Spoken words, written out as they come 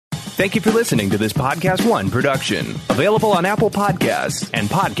Thank you for listening to this Podcast One production. Available on Apple Podcasts and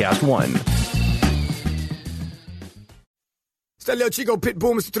Podcast One. It's that little Chico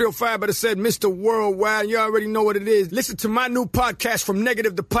Pitbull, Mr. 305, but it said Mr. Worldwide. You already know what it is. Listen to my new podcast, From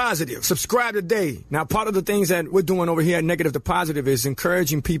Negative to Positive. Subscribe today. Now, part of the things that we're doing over here at Negative to Positive is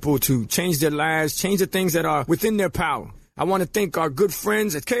encouraging people to change their lives, change the things that are within their power. I want to thank our good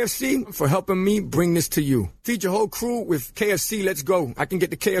friends at KFC for helping me bring this to you. Feed your whole crew with KFC. Let's go. I can get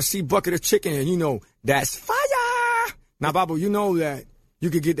the KFC bucket of chicken, and you know, that's fire. Now, Babu, you know that you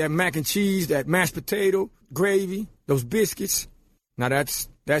could get that mac and cheese, that mashed potato, gravy, those biscuits. Now, that's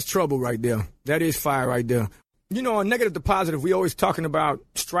trouble right there. That is fire right there. You know, on Negative to Positive, we always talking about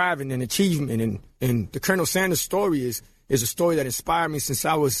striving and achievement, and the Colonel Sanders story is a story that inspired me since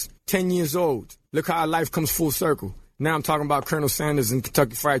I was 10 years old. Look how life comes full circle. Now I'm talking about Colonel Sanders and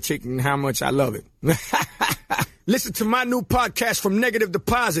Kentucky Fried Chicken and how much I love it. Listen to my new podcast, From Negative to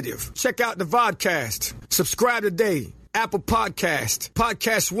Positive. Check out the vodcast. Subscribe today. Apple Podcast,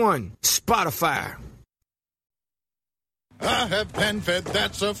 Podcast One, Spotify. I have PenFed,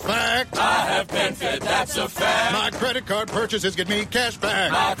 that's a fact. I have PenFed, that's a fact. My credit card purchases get me cash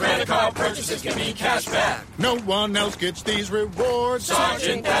back. My credit card purchases get me cash back. No one else gets these rewards.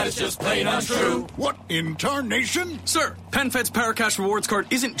 Sergeant, that is just plain untrue. What in tarnation? Sir, PenFed's Paracash Rewards Card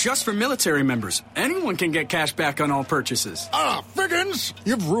isn't just for military members. Anyone can get cash back on all purchases. Ah, Figgins,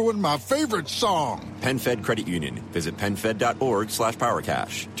 you've ruined my favorite song. PenFed Credit Union. Visit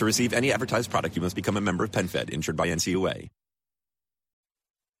PenFed.org/PowerCash. To receive any advertised product, you must become a member of PenFed, insured by NCUA.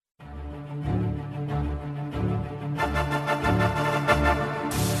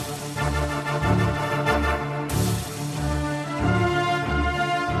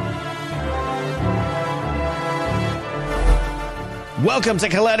 Welcome to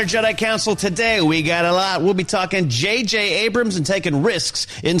Collider Jedi Council. Today we got a lot. We'll be talking J.J. Abrams and taking risks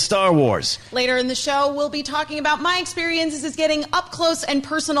in Star Wars. Later in the show, we'll be talking about my experiences as getting up close and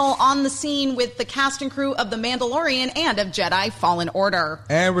personal on the scene with the cast and crew of The Mandalorian and of Jedi Fallen Order.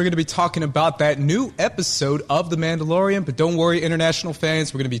 And we're going to be talking about that new episode of The Mandalorian. But don't worry, international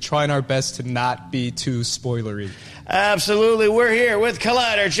fans, we're going to be trying our best to not be too spoilery. Absolutely. We're here with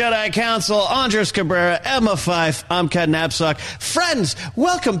Collider Jedi Council, Andres Cabrera, Emma Fife, I'm Ken Knapsack. Friends,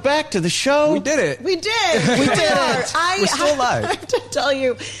 welcome back to the show. We did it. We did. We did it. We're still alive. I have to tell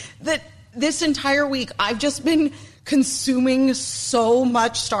you that this entire week, I've just been consuming so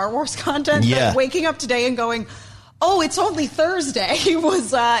much Star Wars content that waking up today and going, oh, it's only Thursday. It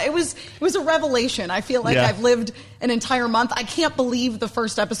was a revelation. I feel like I've lived an entire month. I can't believe the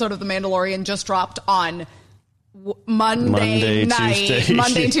first episode of The Mandalorian just dropped on Monday night,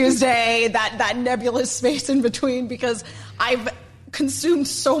 Tuesday, that nebulous space in between, because I've consumed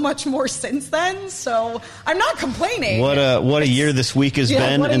so much more since then, so I'm not complaining. What a year this week has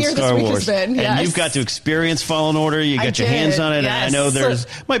been in Star Wars. And you've got to experience Fallen Order. You got your hands on it. Yes. And I know there's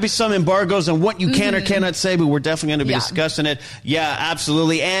might be some embargoes on what you can or cannot say, but we're definitely going to be discussing it. Yeah,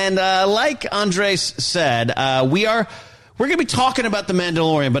 absolutely. And like Andres said, we're going to be talking about The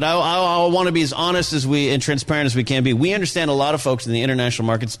Mandalorian, but I want to be as honest and transparent as we can be. We understand a lot of folks in the international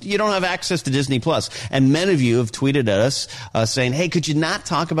markets, you don't have access to Disney+. And many of you have tweeted at us saying, hey, could you not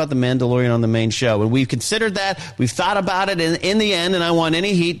talk about The Mandalorian on the main show? And we've considered that. We've thought about it. And in the end, and I want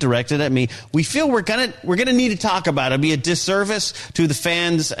any heat directed at me, we feel we're going to need to talk about it. It'd be a disservice to the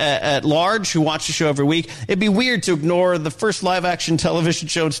fans at large who watch the show every week. It'd be weird to ignore the first live-action television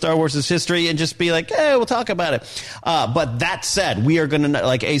show in Star Wars' history and just be like, hey, we'll talk about it. But that said, we are going to,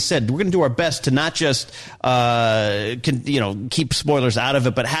 like Ace said, we're going to do our best to not just, keep spoilers out of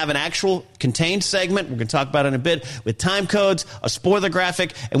it, but have an actual contained segment. We're going to talk about it in a bit with time codes, a spoiler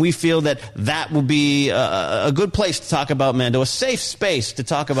graphic, and we feel that will be a good place to talk about Mando, a safe space to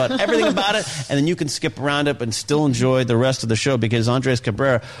talk about everything about it, and then you can skip around it and still enjoy the rest of the show because Andres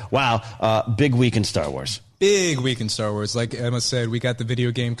Cabrera, big week in Star Wars. Big week in Star Wars. Like Emma said, we got the video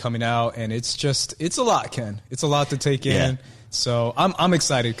game coming out, and it's a lot, Ken. It's a lot to take in. So I'm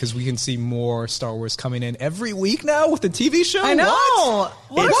excited because we can see more Star Wars coming in every week now with the TV show. I know.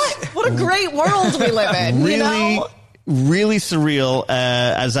 What a great world we live in. Really surreal.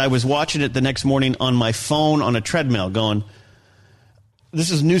 As I was watching it the next morning on my phone on a treadmill going, this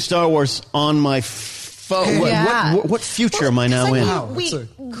is new Star Wars on my phone. What future am I now in? Wow, that's a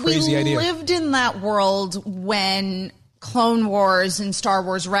crazy idea. We lived in that world when Clone Wars and Star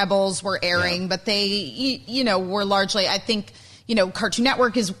Wars Rebels were airing, but they, were largely, I think, Cartoon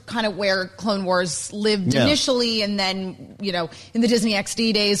Network is kind of where Clone Wars lived initially, and then, in the Disney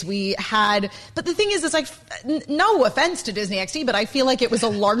XD days we had, but the thing is, like, no offense to Disney XD, but I feel like it was a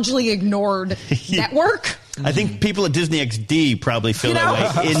largely ignored network. I think people at Disney XD probably feel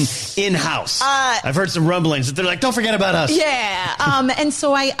that way in-house. I've heard some rumblings that they're like, don't forget about us. Yeah. And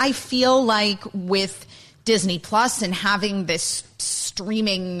so I feel like with Disney Plus and having this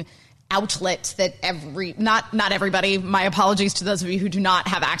streaming outlet that not everybody, my apologies to those of you who do not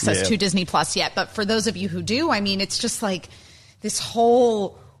have access to Disney Plus yet, but for those of you who do, I mean, it's just like this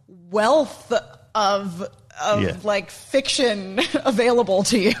whole wealth of like fiction available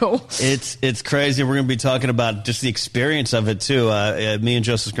to you. It's crazy. We're going to be talking about just the experience of it too. Me and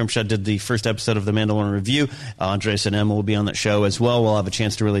Joseph Scrimshaw did the first episode of the Mandalorian Review. Andres and Emma will be on that show as well. We'll have a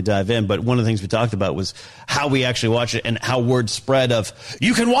chance to really dive in. But one of the things we talked about was how we actually watch it and how word spread of,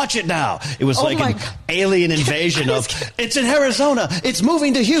 you can watch it now. It was like an alien invasion of, it's in Arizona. It's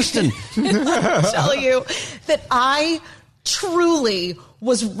moving to Houston. I'll tell you that I truly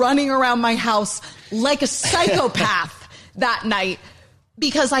was running around my house like a psychopath that night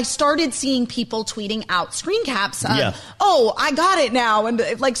because I started seeing people tweeting out screen caps of, oh, I got it now, and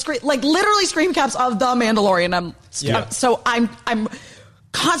like literally screen caps of The Mandalorian. So I'm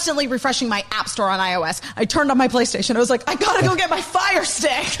constantly refreshing my app store on iOS. I turned on my PlayStation. I was like, I gotta go get my Fire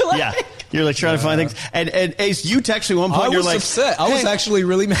Stick. You're like trying to find things. And Ace, you texted me one point. You're like, upset. I was actually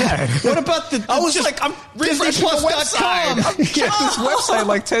really mad. What about the? I was just like, I'm DisneyPlus.com. I checked this website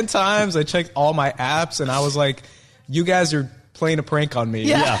like 10 times. I checked all my apps, and I was like, you guys are playing a prank on me.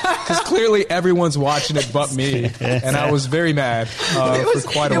 Because clearly everyone's watching it but me. And I was very mad for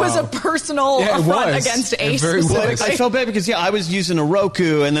quite a while. It was a personal affront against Ace. I felt bad because, I was using a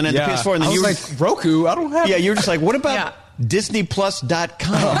Roku and then at the PS4. And then I was like, Roku? I don't have it. Yeah, you were just like, what about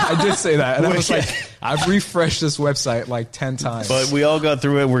DisneyPlus.com? I did say that. And I was like, I've refreshed this website like 10 times. But we all got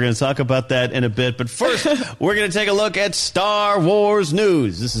through it. We're going to talk about that in a bit. But first, we're going to take a look at Star Wars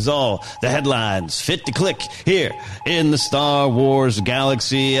news. This is all the headlines fit to click here in the Star Wars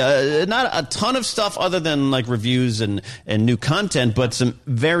galaxy. Not a ton of stuff other than like reviews and new content, but some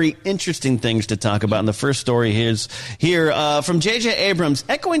very interesting things to talk about. And the first story is here from J.J. Abrams,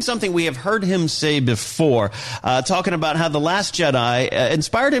 echoing something we have heard him say before, talking about how The Last Jedi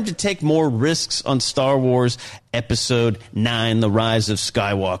inspired him to take more risks on Star Wars Episode 9, The Rise of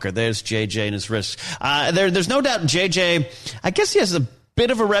Skywalker. There's JJ and his risks. There's no doubt JJ, I guess he has a bit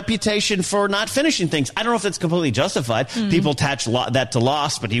of a reputation for not finishing things. I don't know if that's completely justified. People attach that to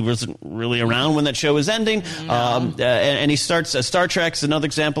Lost, but he wasn't really around when that show was ending. And he starts, Star Trek's another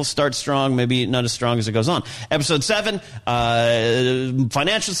example, starts strong, maybe not as strong as it goes on. Episode 7,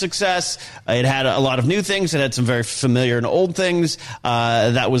 financial success. It had a lot of new things. It had some very familiar and old things.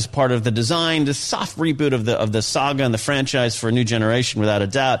 That was part of the design, the soft reboot of the saga and the franchise for a new generation, without a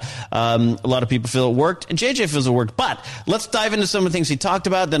doubt. A lot of people feel it worked, and JJ feels it worked. But let's dive into some of the things he talked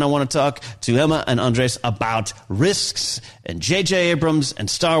about. Then I want to talk to Emma and Andres about risks and J.J. Abrams and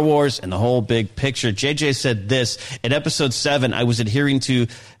Star Wars and the whole big picture. J.J. said this in Episode 7. I was adhering to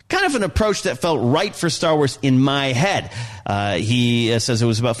kind of an approach that felt right for Star Wars in my head. He says it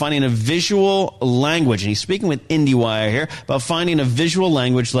was about finding a visual language, and he's speaking with IndieWire here, about finding a visual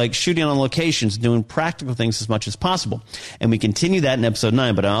language like shooting on locations, doing practical things as much as possible. And we continue that in Episode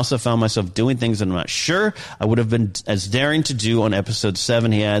 9, but I also found myself doing things that I'm not sure I would have been as daring to do on Episode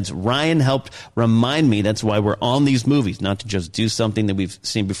 7. He adds, Ryan helped remind me that's why we're on these movies, not to just do something that we've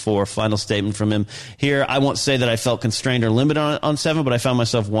seen before. Final statement from him here. I won't say that I felt constrained or limited on 7, but I found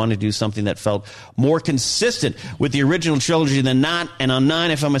myself wanting to do something that felt more consistent with the original trilogy than not. And on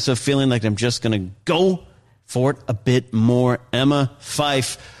 9, I found myself feeling like I'm just going to go for it a bit more. Emma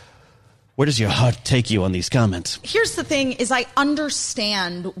Fife, where does your heart take you on these comments? Here's the thing is I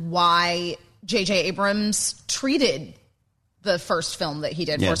understand why J.J. Abrams treated the first film that he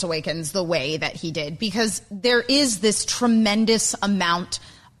did, Force Awakens, the way that he did, because there is this tremendous amount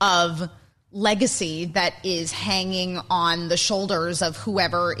of legacy that is hanging on the shoulders of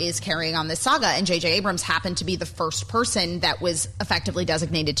whoever is carrying on this saga. And J.J. Abrams happened to be the first person that was effectively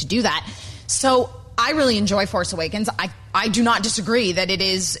designated to do that. So I really enjoy Force Awakens. I do not disagree that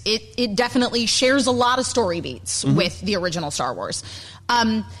it definitely shares a lot of story beats with the original Star Wars.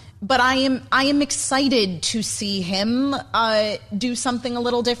 But I am excited to see him do something a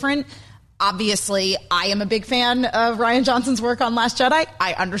little different. Obviously, I am a big fan of Rian Johnson's work on Last Jedi.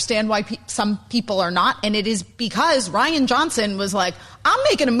 I understand why some people are not, and it is because Rian Johnson was like, I'm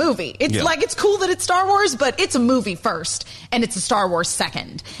making a movie. It's like, it's cool that it's Star Wars, but it's a movie first, and it's a Star Wars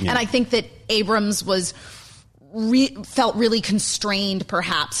second. And I think that Abrams was felt really constrained,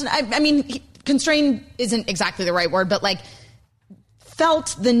 perhaps. And I mean, constrained isn't exactly the right word, but like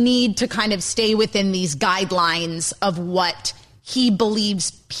felt the need to kind of stay within these guidelines of what he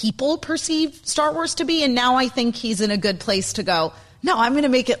believes people perceive Star Wars to be. And now I think he's in a good place to go, no, I'm going to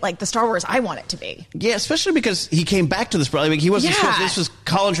make it like the Star Wars I want it to be. Yeah, especially because he came back to this. Like, he wasn't. This was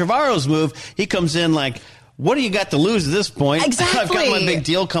Colin Trevorrow's move. He comes in like, what do you got to lose at this point? Exactly. I've got my big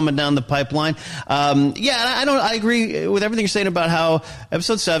deal coming down the pipeline. I agree with everything you're saying about how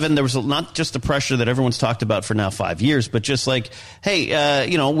Episode 7, there was not just the pressure that everyone's talked about for now 5 years, but just like, hey,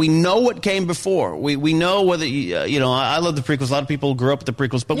 we know what came before. We know whether, I love the prequels. A lot of people grew up with the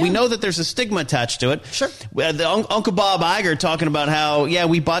prequels, but we know that there's a stigma attached to it. Sure. Uncle Bob Iger talking about how,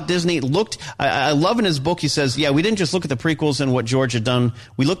 we bought Disney. I love in his book, he says, we didn't just look at the prequels and what George had done.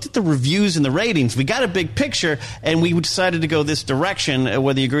 We looked at the reviews and the ratings. We got a big picture. And we decided to go this direction,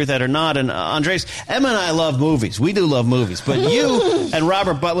 whether you agree with that or not. And Andres, Emma and I love movies. We do love movies. But you and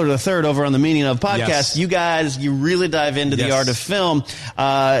Robert Butler III over on the Meaning of podcast, you guys, you really dive into the art of film.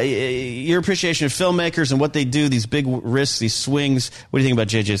 Your appreciation of filmmakers and what they do, these big risks, these swings. What do you think about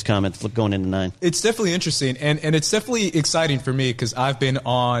JJ's comments going into 9? It's definitely interesting. And it's definitely exciting for me because I've been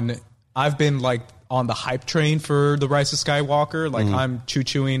on the hype train for The Rise of Skywalker. Like, I'm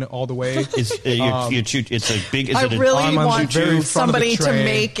choo-chooing all the way. I really want somebody to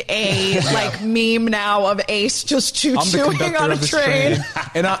make a meme now of Ace just choo-chooing on a train.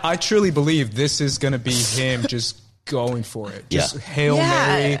 And I truly believe this is going to be him just going for it. Just Hail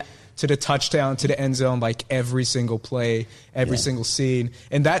Mary to the touchdown, to the end zone, like every single play, every single scene.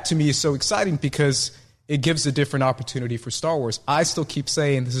 And that to me is so exciting because it gives a different opportunity for Star Wars. I still keep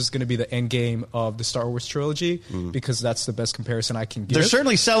saying this is going to be the end game of the Star Wars trilogy because that's the best comparison I can give. They're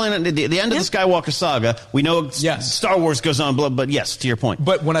certainly selling it. The end of the Skywalker saga. We know Star Wars goes on, but yes, to your point.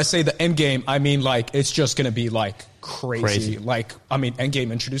 But when I say the end game, I mean like it's just going to be like crazy. Like, I mean,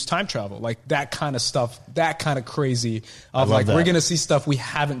 Endgame introduced time travel, like that kind of stuff, that kind of crazy of like we're going to see stuff we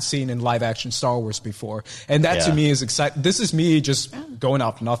haven't seen in live action Star Wars before. And that to me is exciting. This is me just going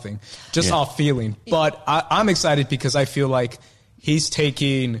off nothing, just off feeling. But I'm excited because I feel like he's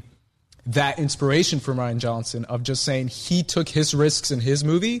taking that inspiration from Rian Johnson of just saying he took his risks in his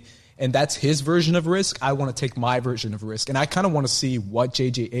movie and that's his version of risk. I want to take my version of risk. And I kind of want to see what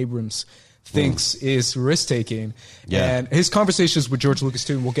J.J. Abrams thinks is risk-taking. And his conversations with George Lucas,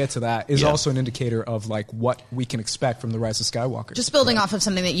 too, and we'll get to that, is also an indicator of like what we can expect from The Rise of Skywalker. Just building off of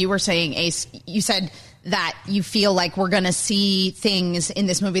something that you were saying, Ace, you said that you feel like we're going to see things in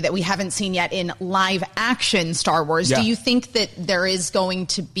this movie that we haven't seen yet in live-action Star Wars. Do you think that there is going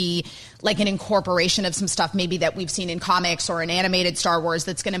to be like an incorporation of some stuff maybe that we've seen in comics or in animated Star Wars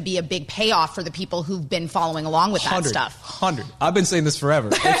that's going to be a big payoff for the people who've been following along with that stuff? 100. I've been saying this forever.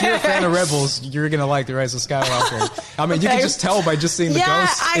 If you're a fan of Rebels, you're going to like The Rise of Skywalker. I mean, you can just tell by just seeing the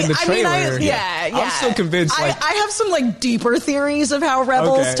ghosts in the trailer. I'm so convinced. I have some like deeper theories of how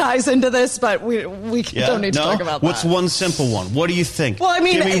Rebels ties into this, but we don't need to talk about that. What's one simple one? What do you think? Well, I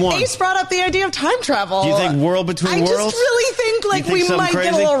mean, Give me one. Ace brought up the idea of time travel. Do you think World Between Worlds? I just really think like we might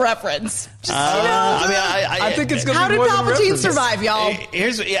get a little reference. I think it's going to be more than How did Palpatine survive, y'all?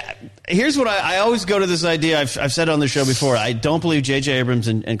 Here's what I always go to this idea. I've said it on the show before. I don't believe J.J. Abrams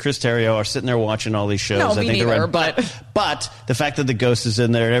and Chris Terrio are sitting there watching all these shows. No, I think neither, they're right. But the fact that the ghost is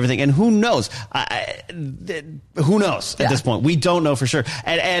in there and everything, and who knows? Who knows at this point? We don't know for sure.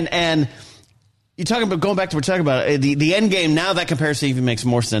 And you're talking about going back to what we're talking about the end game. Now that comparison even makes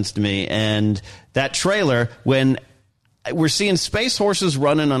more sense to me. And that trailer when we're seeing space horses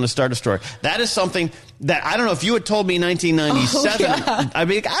running on a Star Destroyer. That is something that I don't know if you had told me in 1997. I'd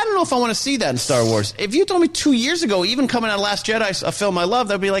be like, I don't know if I want to see that in Star Wars. If you told me 2 years ago, even coming out of Last Jedi, a film I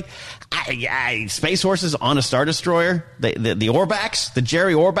love, I'd be like, space horses on a Star Destroyer, the Orbaks, the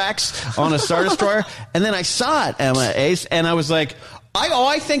Jerry Orbaks on a Star Destroyer. And then I saw it, Emma, Ace, and I was like,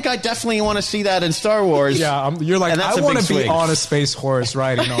 I think I definitely want to see that in Star Wars. Yeah, you're like, I want to be on a space horse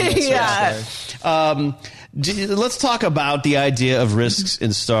riding on that Star Let's talk about the idea of risks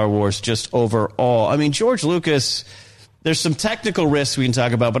in Star Wars just overall. I mean, George Lucas, there's some technical risks we can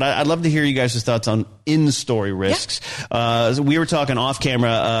talk about, but I'd love to hear you guys' thoughts on in-story risks. We were talking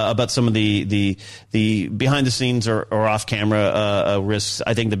off-camera about some of the behind-the-scenes or off-camera risks.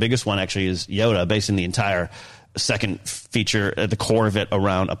 I think the biggest one actually is Yoda, basing the entire second feature at the core of it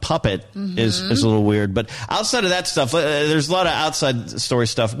around a puppet is a little weird. But outside of that stuff, there's a lot of outside story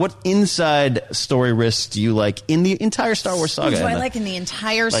stuff. What inside story risks do you like in the entire Star Wars saga? What do I like in the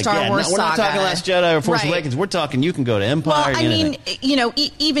entire Star Wars saga? We're not talking Last Jedi or Force Awakens. We're talking you can go to Empire. Well, I mean,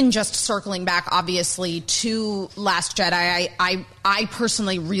 even just circling back, obviously, to Last Jedi, I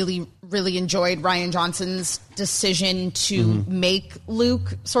personally really enjoyed Rian Johnson's decision to make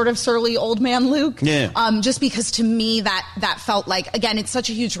Luke sort of surly old man Luke. Yeah. Just because to me that felt like, again, it's such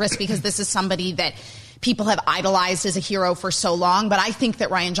a huge risk because this is somebody that people have idolized as a hero for so long. But I think that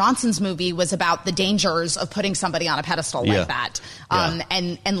Rian Johnson's movie was about the dangers of putting somebody on a pedestal like that.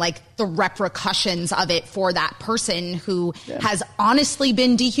 And like the repercussions of it for that person who has honestly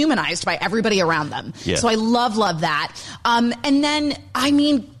been dehumanized by everybody around them. Yeah. So I love that. And then, I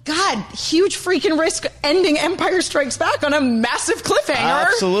mean, God, huge freaking risk ending Empire Strikes Back on a massive cliffhanger.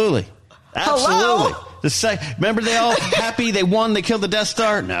 Absolutely. Hello? Remember they all happy, they won, they killed the Death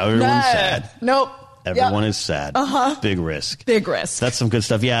Star? Now everyone's sad. Nope. Everyone is sad. Big risk. Big risk. That's some good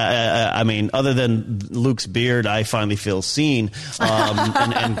stuff. Yeah, I mean, other than Luke's beard, I finally feel seen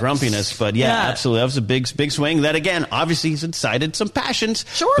and grumpiness. But absolutely, that was a big swing. That again, obviously, he's incited some passions.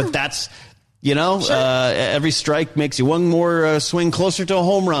 Sure. But that's, every strike makes you one more swing closer to a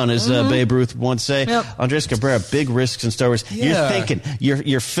home run, as Babe Ruth would once say. Yep. Andres Cabrera, big risks in Star Wars. Yeah. You're thinking.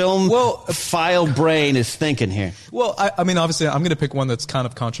 Your film file brain is thinking here. Well, I mean, obviously, I'm going to pick one that's kind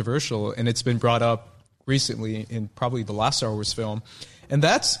of controversial, and it's been brought up recently in probably the last Star Wars film. And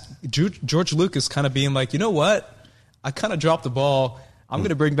that's George Lucas kind of being like, you know what? I kind of dropped the ball. I'm going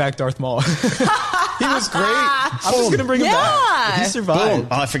to bring back Darth Maul. He was great. I'm just going to bring him back. He survived.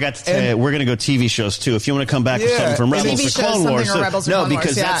 Oh, I forgot to tell you, we're going to go TV shows, too. If you want to come back with something from Rebels or Clone Wars.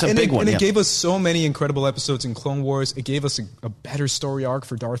 Because that's a big one. And it gave us so many incredible episodes in Clone Wars. It gave us a better story arc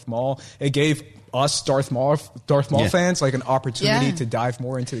for Darth Maul. It gave us Darth Maul fans like an opportunity to dive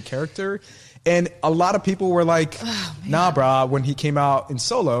more into the character. And a lot of people were like, nah, brah, when he came out in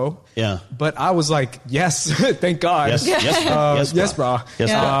Solo. Yeah. But I was like, yes, thank God. Yes, brah.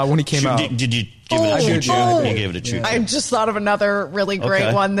 Yes, when he came out. Did you give it a choo-choo? You gave it a choo-choo. I just thought of another really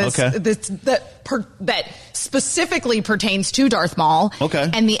great one that specifically pertains to Darth Maul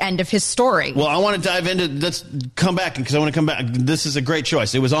and the end of his story. Well, I want to dive into, let's come back, because I want to come back. This is a great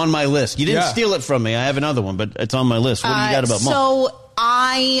choice. It was on my list. You didn't steal it from me. I have another one, but it's on my list. What do you got about Maul? So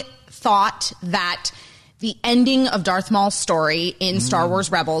I thought that the ending of Darth Maul's story in Star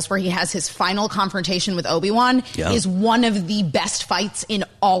Wars Rebels, where he has his final confrontation with Obi-Wan, is one of the best fights in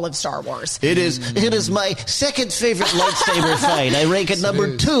all of Star Wars. It is my second favorite lightsaber fight. I rank it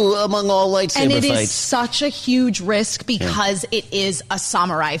number 2 among all lightsaber fights. And it is such a huge risk because it is a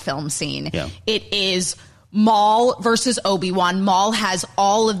samurai film scene. Yeah. It is Maul versus Obi-Wan. Maul has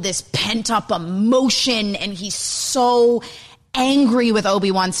all of this pent-up emotion, and he's so angry with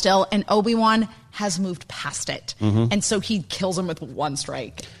Obi-Wan still, and Obi-Wan has moved past it. And so he kills him with one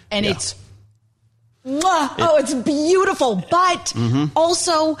strike. And it's beautiful. But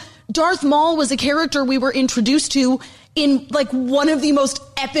also, Darth Maul was a character we were introduced to in like one of the most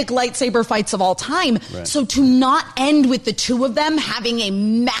epic lightsaber fights of all time. Right. So to not end with the two of them having a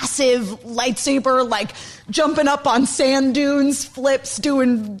massive lightsaber, like jumping up on sand dunes, flips,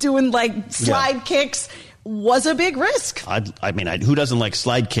 doing like slide kicks, was a big risk. I mean, who doesn't like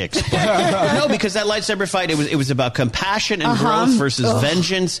slide kicks? But, no, because that lightsaber fight, it was about compassion and growth versus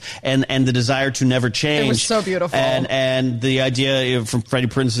vengeance and the desire to never change. It was so beautiful. And the idea from Freddie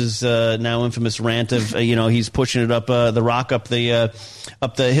Prinze's now infamous rant of he's pushing it up the rock up the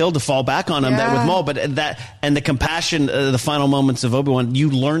hill to fall back on him that with Maul, but that and the compassion, the final moments of Obi-Wan,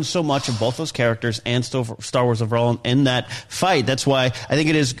 you learn so much of both those characters and Star Wars overall in that fight. That's why I think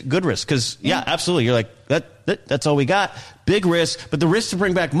it is good risk, because absolutely, you're like that's all we got. Big risk, but the risk to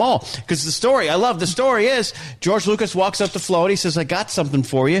bring back Maul, because I love the story is George Lucas walks up to Flo and he says, I got something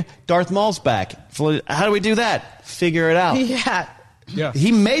for you. Darth Maul's back. Flo, how do we do that? Figure it out. Yeah.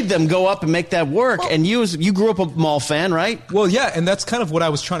 He made them go up and make that work. Well, and you grew up a Maul fan, right? Well, yeah, and that's kind of what I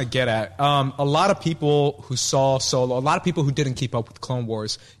was trying to get at. A lot of people who saw Solo, a lot of people who didn't keep up with Clone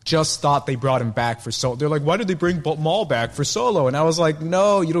Wars, just thought they brought him back for Solo. They're like, why did they bring Maul back for Solo? And I was like,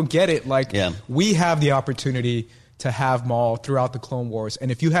 no, you don't get it. Like, we have the opportunity to have Maul throughout the Clone Wars.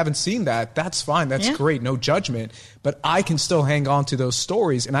 And if you haven't seen that, that's fine. That's great. No judgment. But I can still hang on to those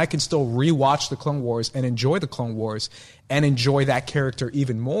stories, and I can still rewatch the Clone Wars and enjoy the Clone Wars and enjoy that character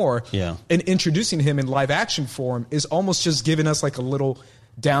even more. Yeah. And introducing him in live action form is almost just giving us like a little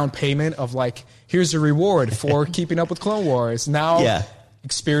down payment of like, here's a reward for keeping up with Clone Wars. Now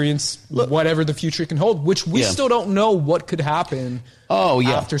experience whatever the future can hold, which we still don't know what could happen.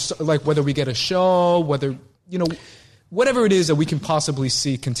 After, like, whether we get a show, whether, whatever it is that we can possibly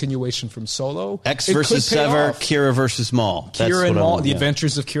see continuation from Solo. X versus Sever, Kira versus Maul. Kira and Maul, the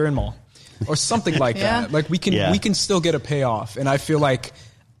adventures of Kira and Maul. Or something like that. Like we can still get a payoff. And I feel like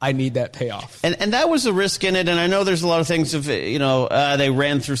I need that payoff. And that was a risk in it. And I know there's a lot of things of, they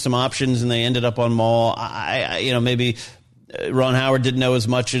ran through some options and they ended up on Maul. Maybe Ron Howard didn't know as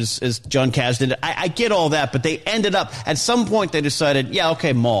much as John Kaz did. I get all that, but they ended up, at some point they decided,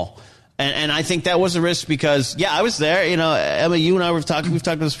 Maul. And I think that was a risk because, I was there. Emma, you and I we've talked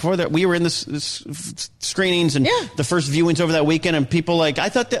about this before. That we were in this screenings and the first viewings over that weekend, and people I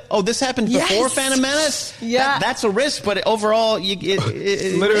thought that, this happened before Phantom Menace? Yeah. That's a risk, but overall,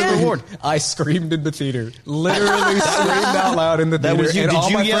 literally, reward. I screamed in the theater. Literally screamed out loud in the theater. That was you. And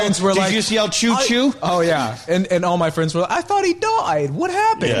all my friends were did you just yell choo choo? Oh, yeah. And all my friends were like, I thought he died. What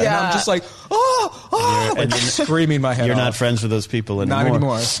happened? And I'm just like, and screaming my head You're off. not friends with those people anymore. Not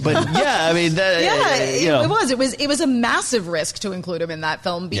anymore. But I mean, it was a massive risk to include him in that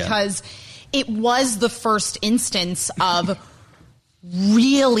film because it was the first instance of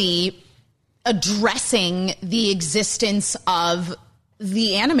really addressing the existence of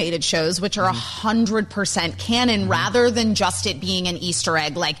the animated shows, which are 100% canon, rather than just it being an Easter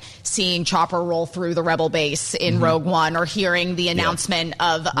egg, like seeing Chopper roll through the Rebel base in Rogue One, or hearing the announcement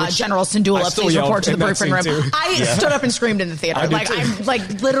of General Syndulla, please report to the Blueprint Room. I stood up and screamed in the theater. I'm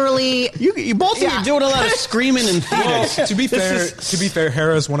literally. You both are doing a lot of screaming in theaters. Well, to be fair,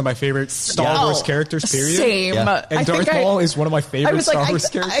 Hera is one of my favorite Star Wars characters. Period. Same. Yeah. And Darth Maul is one of my favorite Star Wars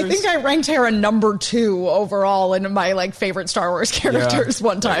characters. I think I ranked Hera number 2 overall in my favorite Star Wars characters.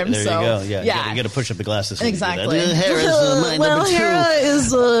 One time, there you go. Yeah. You got to push up the glasses. Exactly. Hera's number 2. Hera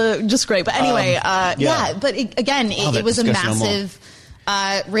is just great. But anyway, But it was a massive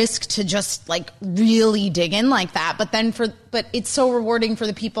risk to just really dig in like that. But it's so rewarding for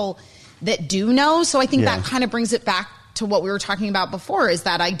the people that do know. So I think that kind of brings it back to what we were talking about before, is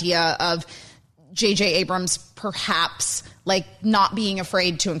that idea of J.J. Abrams perhaps not being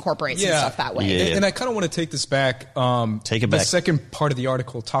afraid to incorporate some stuff that way. Yeah. And I kind of want to take this back. Take it back. The second part of the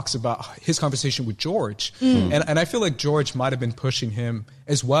article talks about his conversation with George. And I feel like George might have been pushing him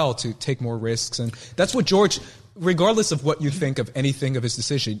as well to take more risks. And that's what George, regardless of what you think of anything of his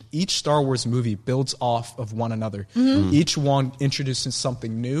decision, each Star Wars movie builds off of one another. Each one introduces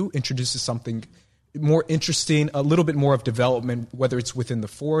something new, introduces something more interesting, a little bit more of development, whether it's within the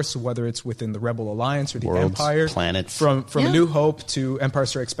Force, whether it's within the Rebel Alliance or the Empire, planets, from A New Hope to Empire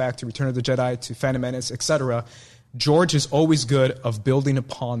Strikes Back to Return of the Jedi to Phantom Menace, etc. George is always good of building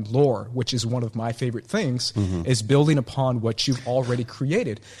upon lore, which is one of my favorite things, is building upon what you've already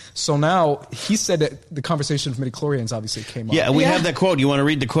created. So now, he said that the conversation of midichlorians obviously came up. Yeah, we have that quote. You want to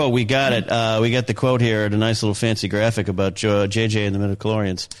read the quote? We got it. We got the quote here, a nice little fancy graphic about JJ and the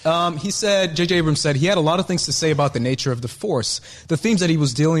midichlorians. He said, J.J. Abrams said, he had a lot of things to say about the nature of the Force, the themes that he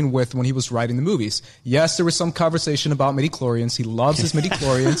was dealing with when he was writing the movies. Yes, there was some conversation about midichlorians. He loves his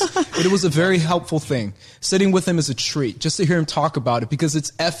midichlorians, but it was a very helpful thing. Sitting with him is a treat just to hear him talk about it, because it's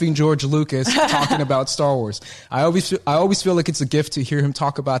effing George Lucas talking about Star Wars. I always feel like it's a gift to hear him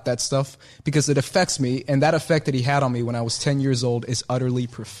talk about that stuff, because it affects me, and that effect that he had on me when I was 10 years old is utterly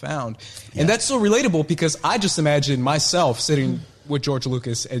profound. And that's so relatable, because I just imagine myself sitting with George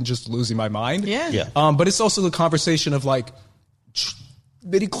Lucas and just losing my mind. But it's also the conversation of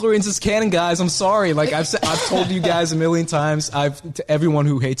midichlorians is canon, guys. I'm sorry. I've told you guys a million times. To everyone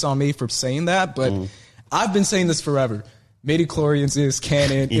who hates on me for saying that, but I've been saying this forever. Midichlorians is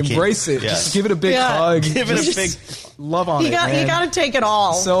canon. Embrace it. Yes. Just give it a big hug. Give it a big love on it. You got to take it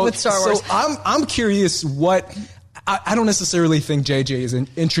all with Star Wars. So I'm curious what. I don't necessarily think JJ is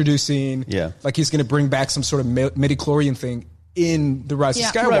introducing. Like he's going to bring back some sort of midichlorian thing in The Rise of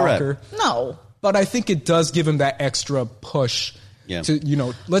Skywalker. Right. No. But I think it does give him that extra push.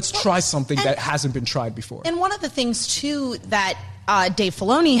 To let's try something that hasn't been tried before. And one of the things too that Dave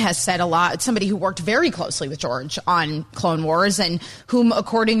Filoni has said a lot, somebody who worked very closely with George on Clone Wars, and whom,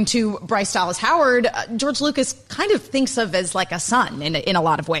 according to Bryce Dallas Howard, George Lucas kind of thinks of as like a son in a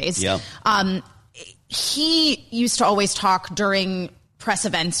lot of ways. He used to always talk during press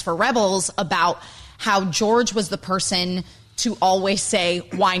events for Rebels about how George was the person to always say,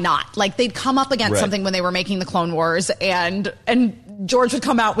 why not? Like, they'd come up against something when they were making the Clone Wars, and George would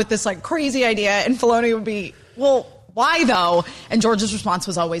come out with this crazy idea, and Filoni would be, well, why though? And George's response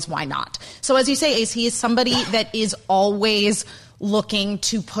was always, why not? So as you say, Ace, he is somebody that is always looking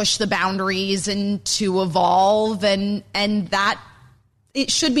to push the boundaries and to evolve, and that it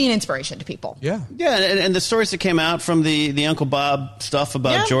should be an inspiration to people. And the stories that came out from the Uncle Bob stuff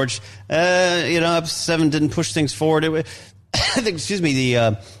about George, Episode 7 didn't push things forward. Excuse me,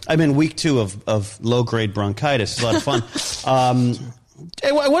 I'm in week 2 of low-grade bronchitis. It's a lot of fun.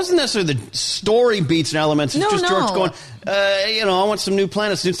 It wasn't necessarily the story beats and elements. It's just George going, I want some new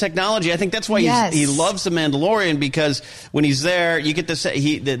planets, new technology. I think that's why he loves The Mandalorian, because when he's there, you get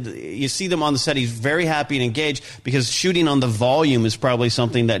you see them on the set. He's very happy and engaged, because shooting on the volume is probably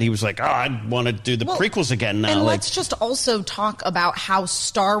something that he was like, I want to do the prequels again now. And let's just also talk about how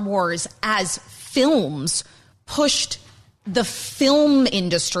Star Wars as films pushed the film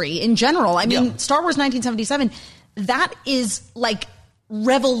industry in general. I mean, Star Wars 1977, that is like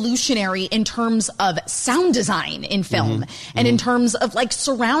revolutionary in terms of sound design in film and in terms of like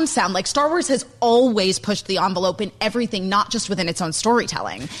surround sound. Like Star Wars has always pushed the envelope in everything, not just within its own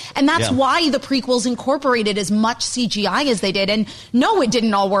storytelling. And that's why the prequels incorporated as much CGI as they did. And no, it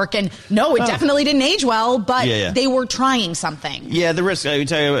didn't all work. And no, it definitely didn't age well, but they were trying something. Yeah, the risk, I would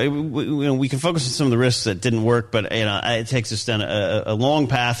tell you, we can focus on some of the risks that didn't work, but it takes us down a long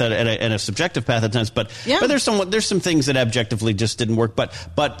path and a subjective path at times. But there's some things that objectively just didn't work.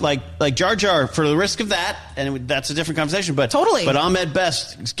 But like Jar Jar, for the risk of that, and that's a different conversation. But totally. But Ahmed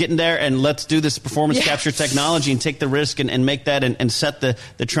Best is getting there, and let's do this performance capture technology and take the risk and make that and set the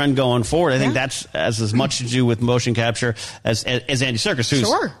trend going forward. I think that's as much to do with motion capture as Andy Serkis,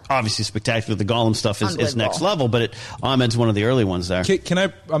 who's obviously spectacular. The Gollum stuff is next level, but Ahmed's one of the early ones there. Can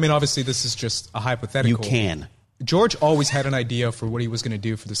I mean, obviously this is just a hypothetical. You can. George always had an idea for what he was going to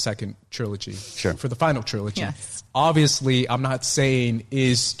do for the second trilogy. Sure. For the final trilogy. Yes. Obviously, I'm not saying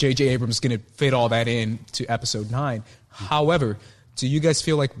is J.J. Abrams going to fit all that in to episode 9. However, do you guys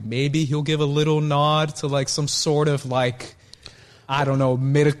feel like maybe he'll give a little nod to like some sort of like, I don't know,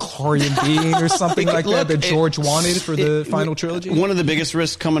 midichlorian being or something like that George wanted for the final trilogy? One of the biggest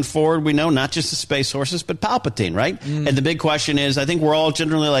risks coming forward, we know, not just the space horses, but Palpatine, right? And the big question is, I think we're all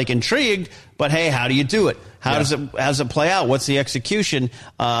generally like intrigued, but hey, how do you do it? How does it play out? What's the execution?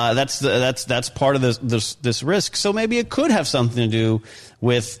 That's part of this risk. So maybe it could have something to do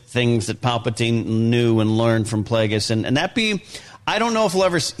with things that Palpatine knew and learned from Plagueis, and that be. I don't know if we'll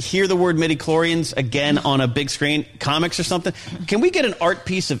ever hear the word midichlorians again on a big screen, comics or something. Can we get an art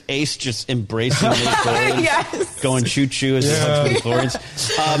piece of Ace just embracing midichlorians, going choo-choo as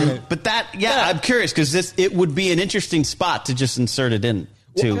midichlorians? But I'm curious because it would be an interesting spot to just insert it in.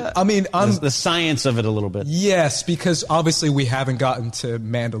 I mean, the science of it a little bit. Yes, because obviously we haven't gotten to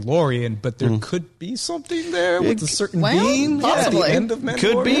Mandalorian, but there could be something there with a certain being. Possibly. At the end of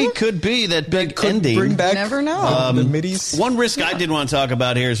Mandalorian. Could be that big ending. Bring back, you never know. The middies. One risk I did want to talk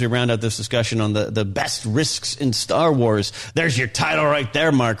about here as we round out this discussion on the best risks in Star Wars. There's your title right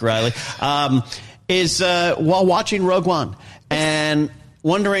there, Mark Riley. Is while watching Rogue One and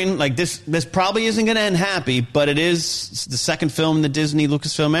wondering, like, this probably isn't going to end happy, but it is the second film in the Disney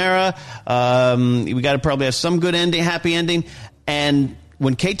Lucasfilm era. We got to probably have some good ending, happy ending. And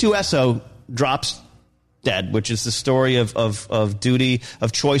when K2SO drops dead, which is the story of duty,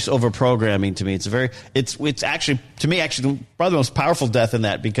 of choice over programming, to me, it's actually, to me, actually probably the most powerful death in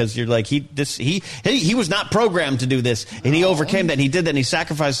that, because you're like, he was not programmed to do this, and he overcame that, and he did that, and he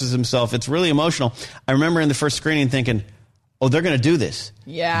sacrifices himself. It's really emotional. I remember in the first screening thinking, oh, they're going to do this.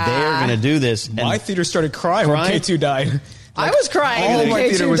 Yeah. They're going to do this. And my theater started crying when K2 died. I was crying. All my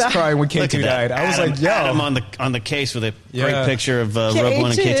theater was crying when K2 died. I was like, yo. Adam on the case with a great picture of Rogue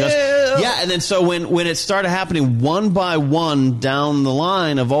One and K2. Yeah, and then so when it started happening one by one down the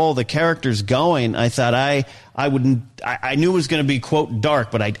line of all the characters going, I thought I knew it was going to be, quote,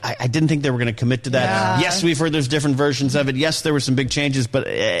 dark, but I didn't think they were going to commit to that. Yeah. Yes, we've heard there's different versions of it. Yes, there were some big changes, but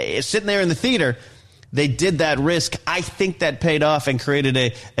sitting there in the theater, they did that risk. I think that paid off and created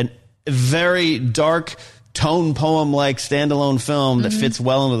a very dark tone poem-like standalone film that fits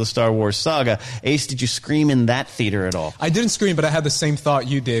well into the Star Wars saga. Ace, did you scream in that theater at all? I didn't scream, but I had the same thought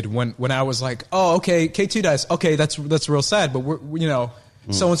you did when I was like, oh, okay, K2 dies. Okay, that's real sad, but we're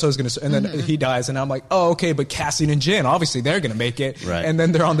so-and-so is going to... And then he dies, and I'm like, oh, okay, but Cassian and Jin, obviously they're going to make it. Right. And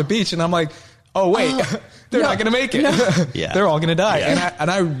then they're on the beach, and I'm like, oh, wait, they're not going to make it. Yeah. They're all going to die. Yeah. And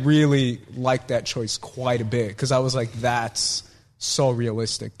I really liked that choice quite a bit, because I was like, that's so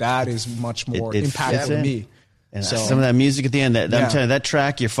realistic. That is much more impactful for me. And some of that music at the end, I'm telling you, that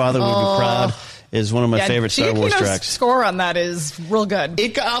track, Your Father Would Be Proud, is one of my favorite Star Wars tracks. Score on that is real good.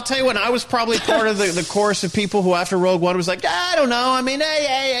 I'll tell you what, I was probably part of the chorus of people who after Rogue One was like, I don't know, I mean,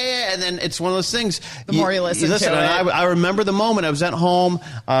 yeah. And then it's one of those things. The more you listen to it. I remember the moment. I was at home.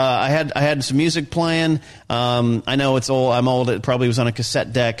 I had some music playing. I know it's old. I'm old. It probably was on a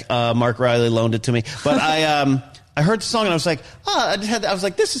cassette deck. Mark Riley loaned it to me. But I heard the song and I was like, I was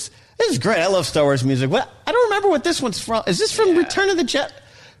like, this is great. I love Star Wars music. What? I don't remember what this one's from. Is this from Return of the Jedi?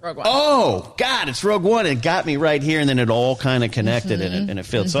 Rogue One. Oh, God, it's Rogue One. It got me right here, and then it all kind of connected and it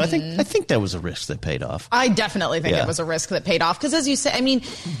filled. So I think that was a risk that paid off. I definitely think it was a risk that paid off. Because as you say, I mean,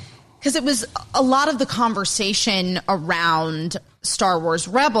 because it was a lot of the conversation around Star Wars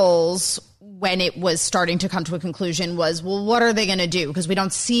Rebels when it was starting to come to a conclusion was, well, what are they going to do? Because we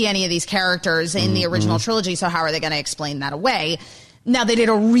don't see any of these characters in the original trilogy, so how are they going to explain that away? Now, they did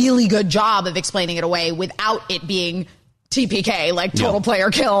a really good job of explaining it away without it being TPK, like total player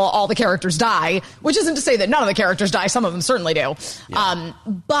kill, all the characters die, which isn't to say that none of the characters die. Some of them certainly do. Yeah.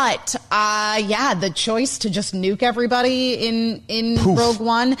 But the choice to just nuke everybody in Rogue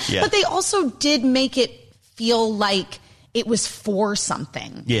One. Yeah. But they also did make it feel like it was for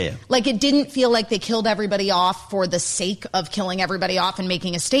something. Yeah. Like it didn't feel like they killed everybody off for the sake of killing everybody off and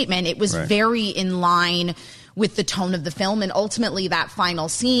making a statement. It was very in line with the tone of the film. And ultimately that final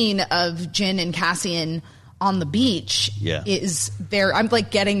scene of Jyn and Cassian on the beach is very, I'm like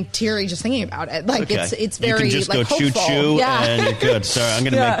getting teary just thinking about it. Like it's very, you can just like, go hopeful. Choo-choo and you're good. Sorry, I'm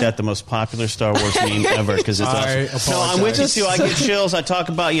going to make that the most popular Star Wars meme ever because it's awesome. No, I'm with you too. I get chills. I talk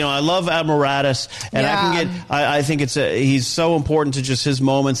about, I love Admiral Raddus and I think he's so important to just his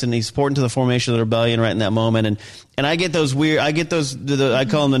moments and he's important to the formation of the rebellion right in that moment. And I get those I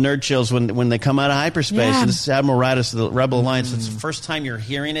call them the nerd chills when they come out of hyperspace. And this is Admiral Raddus of the Rebel Alliance. It's the first time you're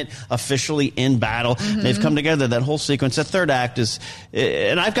hearing it officially in battle. They've come together. That whole sequence, that third act is,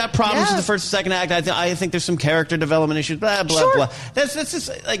 and I've got problems with the first and second act. I think there's some character development issues. Blah blah blah. That's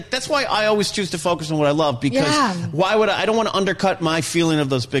just that's why I always choose to focus on what I love because why would I don't want to undercut my feeling of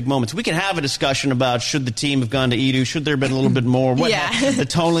those big moments. We can have a discussion about should the team have gone to Edu, should there have been a little bit more. The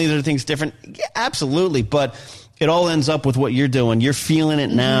tonally there are things different. Yeah, absolutely, but it all ends up with what you're doing. You're feeling it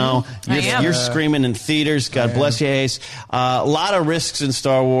now. You're screaming in theaters. God bless you, Ace. A lot of risks in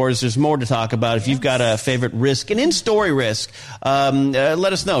Star Wars. There's more to talk about. If you've got a favorite risk, an in-story risk, let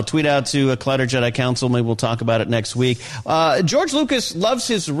us know. Tweet out to Collider Jedi Council. Maybe we'll talk about it next week. George Lucas loves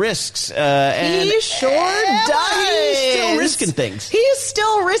his risks. And he sure does. He's still risking things. He's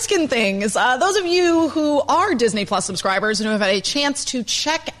still risking things. Those of you who are Disney Plus subscribers and who have had a chance to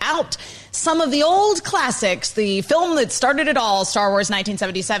check out some of the old classics, the film that started it all, Star Wars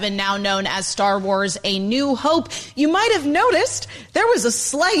 1977, now known as Star Wars A New Hope, you might have noticed there was a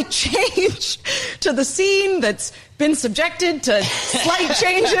slight change to the scene that's been subjected to slight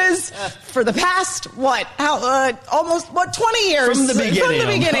changes for the past, almost 20 years. From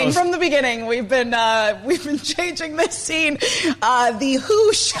the beginning. We've been changing this scene. The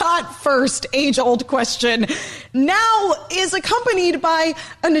who shot first age-old question now is accompanied by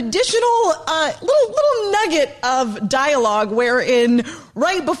an additional little nugget of dialogue wherein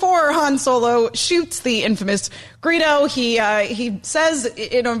right before Han Solo shoots the infamous Greedo, he says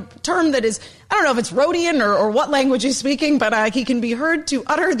in a term that is, I don't know if it's Rhodian or what language he's speaking, but he can be heard to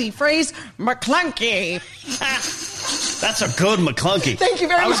utter the phrase McClunky. That's a good McClunky. Thank you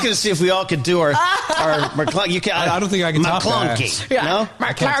very much. I was going to see if we all could do our McClunky. I don't think I can top that. McClunky. Yeah, no?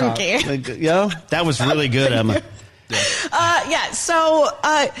 McClunky. That was really good, Emma. So,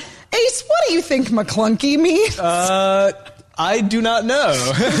 Ace, what do you think McClunky means? I do not know.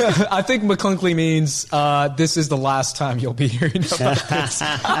 I think McClunky means this is the last time you'll be hearing about this.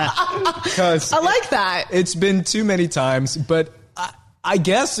 Because I like that. It's been too many times, but I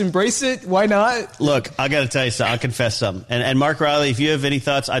guess embrace it. Why not? Look, I got to tell you something. I'll confess something. And Mark Riley, if you have any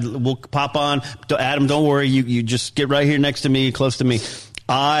thoughts, we'll pop on. Adam, don't worry. You just get right here next to me, close to me.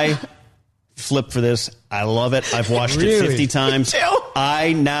 I flip for this. I love it. I've watched it 50 times.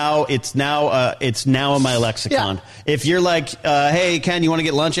 It's now in my lexicon. Yeah. If you're like, hey, Ken, you want to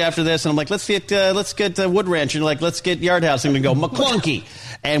get lunch after this? And I'm like, let's get Wood Ranch. And you're like, let's get Yard House. And we go McClunky.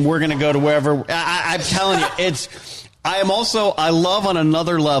 And we're going to go to wherever. I'm telling you, I love on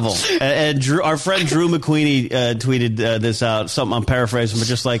another level. And our friend Drew McQueenie tweeted this out. Something I'm paraphrasing, but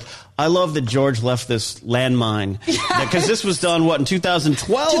just like, I love that George left this landmine. Because this was done, in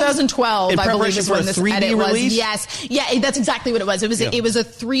 2012? 2012, in I believe, preparation for a 3D release? Yes. Yeah, that's exactly what it was. It was a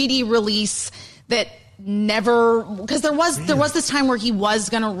 3D release that never, because there was this time where he was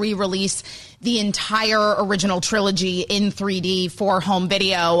going to re-release the entire original trilogy in 3D for home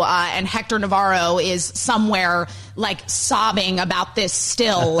video, and Hector Navarro is somewhere like sobbing about this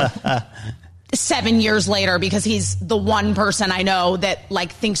still 7 years later, because he's the one person I know that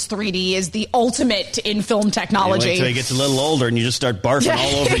like thinks 3D is the ultimate in film technology. Wait till he gets a little older and you just start barfing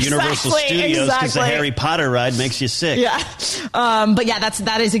all over Universal Studios because the Harry Potter ride makes you sick. Yeah, but yeah,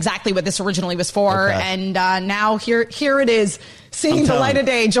 that is exactly what this originally was for, and now here it is. Seeing the light of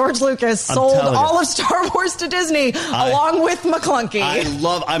day, George Lucas sold all of Star Wars to Disney, along with McClunky.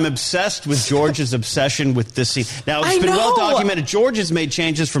 I'm obsessed with George's obsession with this scene. Now, it's been well documented. George has made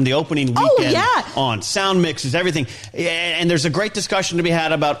changes from the opening weekend on. Sound mixes, everything. And there's a great discussion to be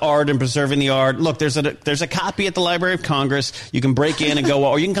had about art and preserving the art. Look, there's a copy at the Library of Congress. You can break in and go,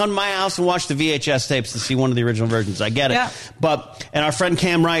 or you can come to my house and watch the VHS tapes to see one of the original versions. I get it. Yeah. And our friend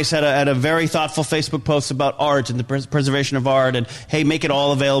Cam Rice had a very thoughtful Facebook post about art and the preservation of art, and hey, make it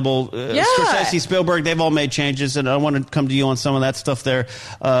all available. Scorsese, Spielberg, they've all made changes, and I want to come to you on some of that stuff there,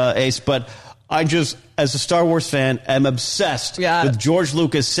 Ace. But I just, as a Star Wars fan, am obsessed with George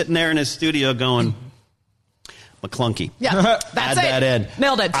Lucas sitting there in his studio going, McClunky. Yeah, that's Add it. that in.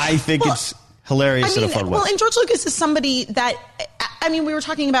 Nailed it. I think it's hilarious in a fun way. Well, and George Lucas is somebody that, I mean, we were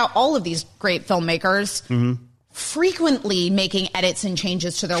talking about all of these great filmmakers frequently making edits and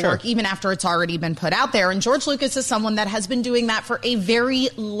changes to their work, even after it's already been put out there. And George Lucas is someone that has been doing that for a very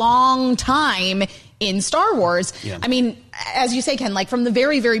long time in Star Wars. Yeah. I mean, as you say, Ken, like from the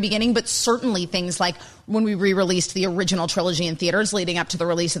very, very beginning, but certainly things like when we re-released the original trilogy in theaters leading up to the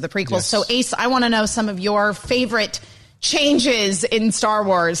release of the prequels. Yes. So, Ace, I want to know some of your favorite changes in Star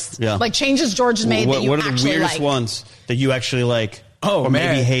Wars, like changes George has made that you actually like. What are the weirdest ones that you actually like? Oh, or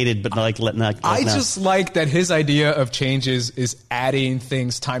maybe hated, but not. I just like that his idea of changes is adding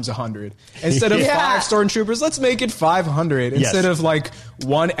things times 100. Instead of 5 stormtroopers, let's make it 500. Instead of like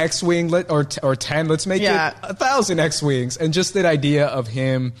 1 X-wing or 10, let's make it 1,000 X-wings. And just that idea of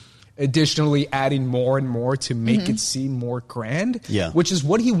him additionally adding more and more to make it seem more grand, which is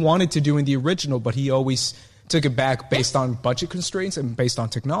what he wanted to do in the original, but he always took it back based on budget constraints and based on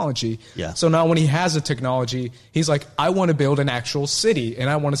technology. Yeah. So now when he has a technology, he's like, I want to build an actual city and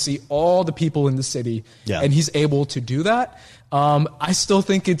I want to see all the people in the city. Yeah. And he's able to do that. I still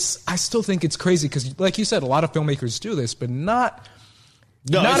think it's crazy because, like you said, a lot of filmmakers do this, but not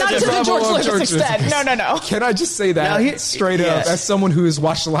to the George Lucas extent. No. Can I just say that straight up? As someone who has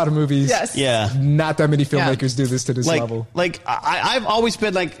watched a lot of movies, not that many filmmakers do this to this level. Like I've always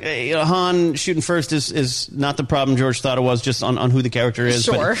been like, Han shooting first is not the problem George thought it was, just on who the character is.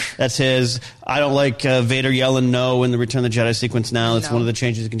 Sure. But that's his. I don't like Vader yelling no in the Return of the Jedi sequence now. That's one of the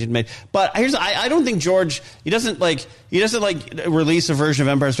changes he continued to make. But I don't think George, he doesn't release a version of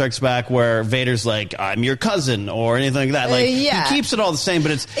Empire Strikes Back where Vader's like, I'm your cousin or anything like that. Like he keeps it all the same.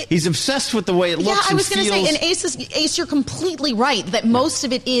 But he's obsessed with the way it looks. Yeah, I was going to say, and Ace, you're completely right that most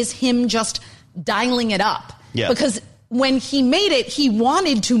of it is him just dialing it up. Yeah. Because when he made it, he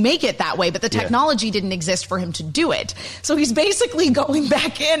wanted to make it that way, but the technology didn't exist for him to do it. So he's basically going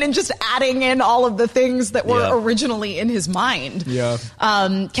back in and just adding in all of the things that were originally in his mind. Yeah.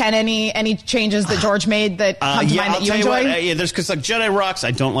 Ken, any changes that George made that come to mind that you enjoy? There's because like Jedi rocks,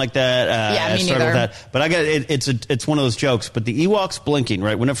 I don't like that. Me neither. With that. But I got it's one of those jokes. But the Ewoks blinking,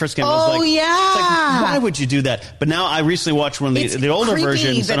 right? When it first came, I was like, it's like, why would you do that? But now I recently watched one of the older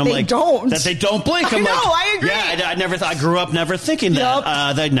versions, and I'm like, that they don't blink. I agree. Yeah, I grew up never thinking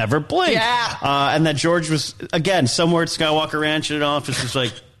that. They never blink. Yeah. And that George was, again, somewhere at Skywalker Ranch in an office was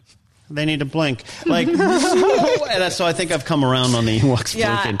like, they need to blink. Like, and so I think I've come around on the Ewoks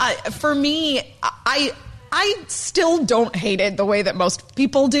blinking. For me, I still don't hate it the way that most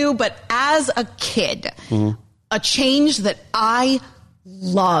people do, but as a kid, a change that I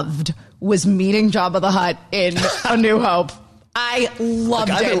loved was meeting Jabba the Hutt in A New Hope. I loved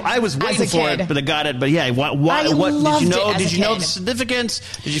it. I was waiting for it, but I got it. But what did you know? Did you know the significance?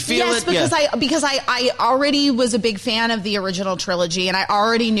 Did you feel it? Because I already was a big fan of the original trilogy, and I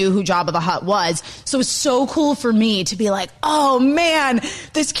already knew who Jabba the Hutt was. So it was so cool for me to be like, oh man,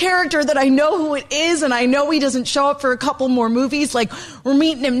 this character that I know who it is, and I know he doesn't show up for a couple more movies. Like we're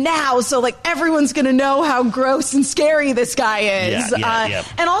meeting him now, so like everyone's gonna know how gross and scary this guy is.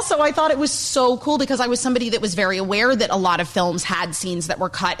 And also, I thought it was so cool because I was somebody that was very aware that a lot of films had scenes that were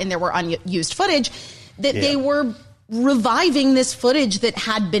cut and there were unused footage, that they were reviving this footage that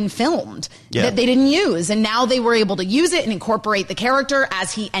had been filmed that they didn't use, and now they were able to use it and incorporate the character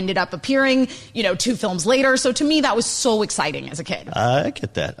as he ended up appearing 2 films later. So to me that was so exciting as a kid. I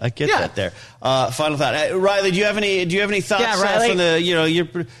get that there. Final thought, Riley, do you have any thoughts from the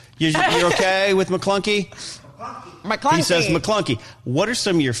you're okay with McClunky? McClunky. He says McClunky. What are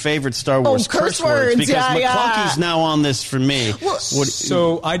some of your favorite Star Wars curse words? Because McClunky's now on this for me. Well,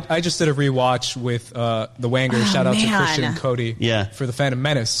 so I just did a rewatch with the Wanger. Shout out to Christian and Cody for The Phantom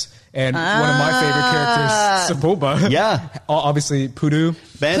Menace. And one of my favorite characters, Sebulba. Yeah. Obviously, Pudu.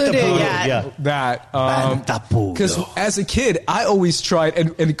 Banta Pudu. That. Because as a kid, I always tried,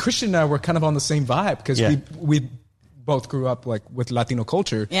 and Christian and I were kind of on the same vibe because we both grew up like with Latino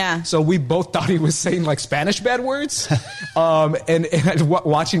culture. Yeah. So we both thought he was saying like Spanish bad words. And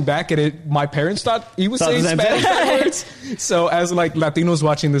watching back at it, my parents thought he was saying Spanish bad words. So as like Latinos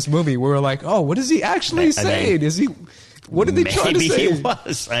watching this movie, we were like, oh, what is he actually saying? Is he... What did they try to say? Maybe he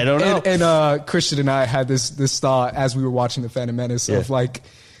was. I don't know. And Christian and I had this thought as we were watching The Phantom Menace of like,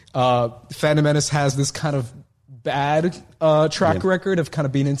 Phantom Menace has this kind of bad track record of kind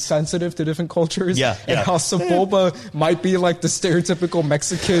of being insensitive to different cultures. And how Sebulba might be like the stereotypical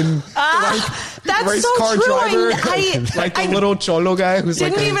Mexican race so car true. driver. Like the little cholo guy who's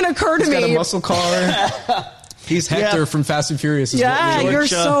didn't even occur to me. Got a muscle car. He's Hector from Fast and Furious. You're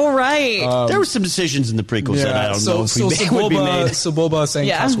so right. There were some decisions in the prequels that I don't know if would be made. So Boba saying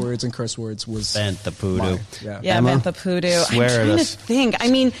cuss words and curse words was Bantha Poodoo. Bantha Poodoo. I'm trying to think. I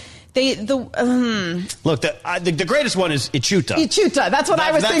mean, look, the greatest one is Ichuta. Ichuta. That's what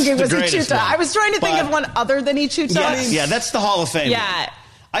I was thinking was Ichuta. I was trying to think of one other than Ichuta. Yeah, that's the Hall of Fame. Yeah.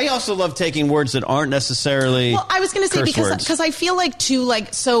 I also love taking words that aren't necessarily. Well, I was going to say because I feel like too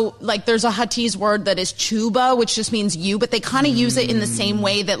there's a Huttese word that is chuba, which just means you, but they kind of use it in the same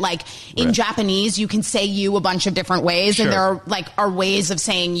way that in Japanese you can say you a bunch of different ways, and there are ways of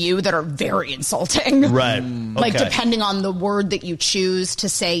saying you that are very insulting. Right. Depending on the word that you choose to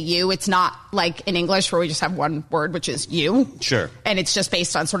say you, it's not like in English where we just have one word, which is you. Sure. And it's just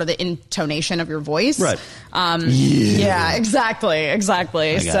based on sort of the intonation of your voice. Right. Yeah,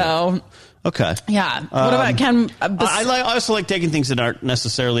 exactly. So, okay. Yeah. What about Ken? I also like taking things that aren't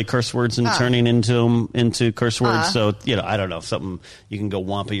necessarily curse words and turning into curse words. So, I don't know, something you can go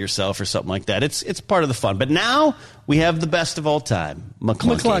wampa yourself or something like that. It's part of the fun. But now we have the best of all time,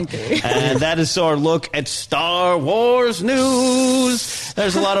 McClunky. And that is our look at Star Wars news.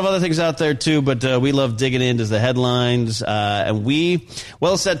 There's a lot of other things out there, too, but we love digging into the headlines.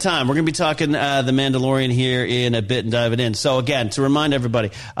 It's that time. We're going to be talking The Mandalorian here in a bit and diving in. So, again, to remind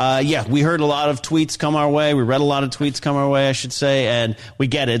everybody, we heard a lot of tweets come our way. We read a lot of tweets come our way, I should say, and we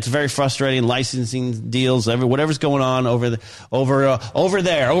get it. It's very frustrating. Licensing deals, whatever's going on over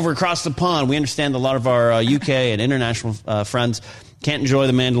across the pond. We understand a lot of our UK and international friends can't enjoy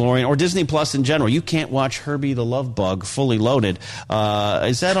The Mandalorian or Disney Plus in general. You can't watch Herbie the Love Bug fully loaded.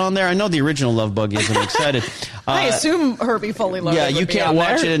 Is that on there? I know the original Love Bug is. I'm excited. I assume Herbie fully loaded. Yeah, you can't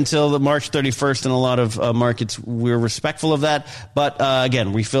watch it until the March 31st in a lot of markets. We're respectful of that. But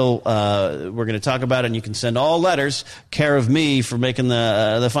again, we feel we're going to talk about it, and you can send all letters, care of me, for making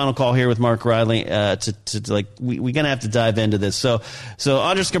the final call here with Mark Riley. We're going to have to dive into this. So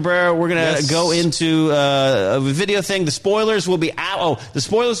Andres Cabrera, we're going to go into a video thing. The spoilers will be out. The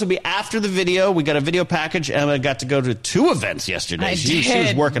spoilers will be after the video. We got a video package. Emma got to go to 2 events yesterday. She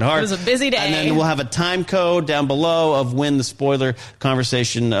was working hard. It was a busy day. And then we'll have a time code down below of when the spoiler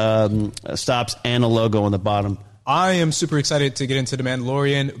conversation stops and a logo on the bottom. I am super excited to get into The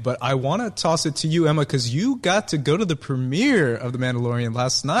Mandalorian, but I want to toss it to you, Emma, because you got to go to the premiere of The Mandalorian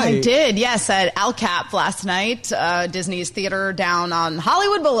last night. I did, yes, at Al Cap last night, Disney's theater down on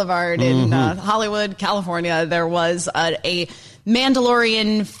Hollywood Boulevard in Hollywood, California. There was a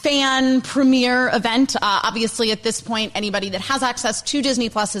Mandalorian fan premiere event. Obviously, at this point, anybody that has access to Disney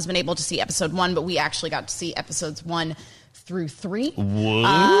Plus has been able to see episode 1, but we actually got to see episodes 1 through 3.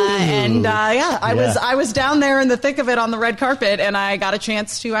 I was down there in the thick of it on the red carpet, and I got a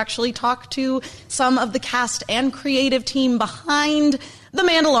chance to actually talk to some of the cast and creative team behind The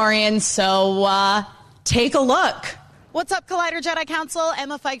Mandalorian. So take a look. What's up, Collider Jedi Council?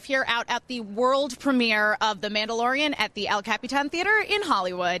 Emma Fife here, out at the world premiere of The Mandalorian at the El Capitan Theater in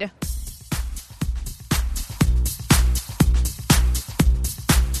Hollywood.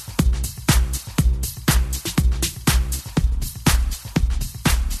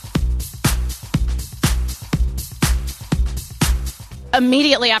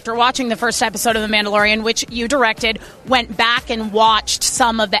 Immediately after watching the first episode of The Mandalorian, which you directed, went back and watched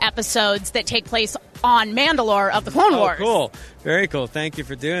some of the episodes that take place on Mandalore of the Clone Wars. Oh, cool. Very cool. Thank you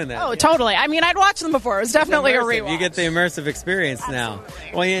for doing that. Oh, totally. I mean, I'd watched them before. It was definitely a rewatch. You get the immersive experience now.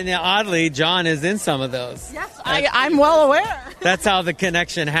 Well, oddly, John is in some of those. Yes, I'm well aware. That's how the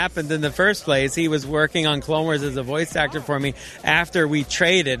connection happened in the first place. He was working on Clone Wars as a voice actor for me. After we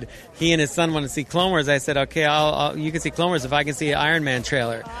traded, he and his son wanted to see Clone Wars. I said, okay, you can see Clone Wars if I can see an Iron Man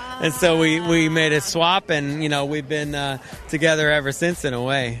trailer. And so we made a swap, and, we've been together ever since in a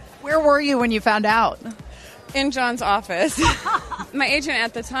way. Where were you when you found out? In John's office. My agent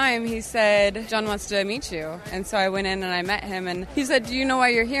at the time, he said, John wants to meet you. And so I went in and I met him, and he said, do you know why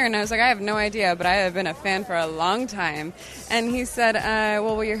you're here? And I was like, I have no idea, but I have been a fan for a long time. And he said,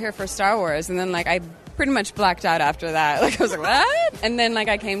 well, you're here for Star Wars. And then, I pretty much blacked out after that. I was like, what? And then,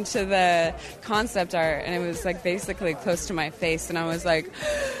 I came to the concept art, and it was, basically close to my face. And I was like,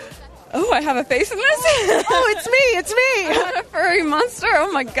 oh, I have a face in this? Oh, it's me. I'm a furry monster. Oh,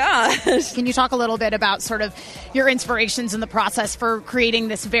 my gosh. Can you talk a little bit about sort of your inspirations in the process for creating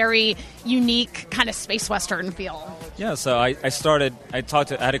this very unique kind of space western feel? Yeah, so I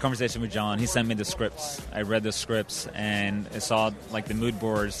had a conversation with John. He sent me the scripts. I read the scripts, and I saw the mood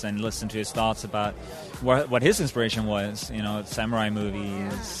boards and listened to his thoughts about what his inspiration was. Samurai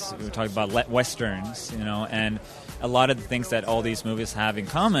movies. We were talking about westerns. And a lot of the things that all these movies have in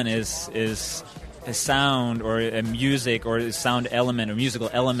common is a sound or a music or a sound element or musical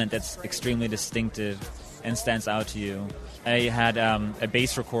element that's extremely distinctive and stands out to you. I had a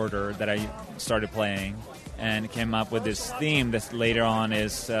bass recorder that I started playing and came up with this theme that later on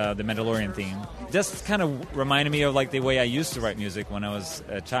is the Mandalorian theme. Just kind of reminded me of like the way I used to write music when I was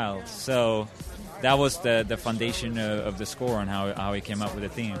a child. So that was the foundation of the score and how he came up with the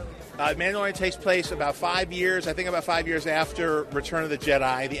theme. Mandalorian takes place about 5 years after Return of the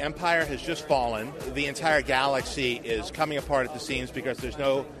Jedi. The Empire has just fallen. The entire galaxy is coming apart at the seams because there's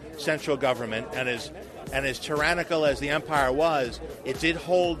no central government, and as tyrannical as the Empire was, it did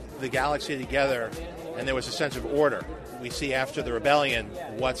hold the galaxy together, and there was a sense of order. We see after the rebellion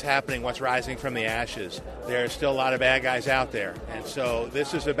what's happening, what's rising from the ashes. There are still a lot of bad guys out there, and so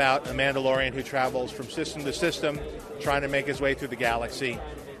this is about a Mandalorian who travels from system to system, trying to make his way through the galaxy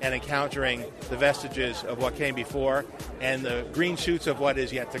and encountering the vestiges of what came before and the green shoots of what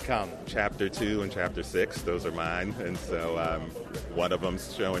is yet to come. Chapter 2 and Chapter 6, those are mine, and so one of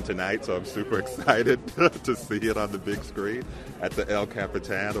them's showing tonight, so I'm super excited to see it on the big screen at the El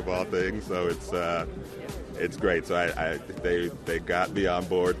Capitan of all things, so it's great. So they got me on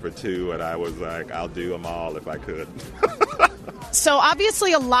board for 2, and I was like, I'll do them all if I could. So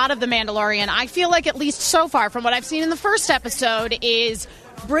obviously a lot of The Mandalorian, I feel like at least so far from what I've seen in the first episode, is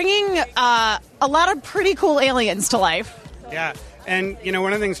bringing a lot of pretty cool aliens to life. Yeah, and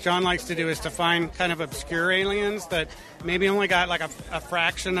one of the things John likes to do is to find kind of obscure aliens that maybe only got like a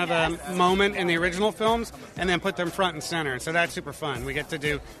fraction of a moment in the original films and then put them front and center. So that's super fun. We get to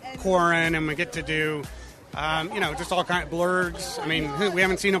do Quarren and we get to do, just all kind of blurgs. I mean, we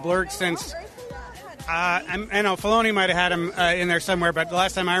haven't seen a blurg since... I know Filoni might have had him in there somewhere, but the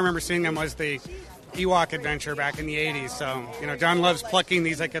last time I remember seeing him was the Ewok adventure back in the 80s. So, John loves plucking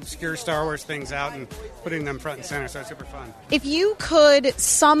these like obscure Star Wars things out and putting them front and center, so it's super fun. If you could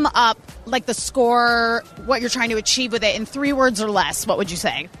sum up like the score, what you're trying to achieve with it in 3 words or less, what would you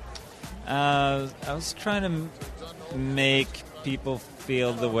say? I was trying to make people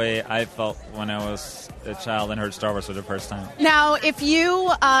feel the way I felt when I was a child and heard Star Wars for the first time. Now, if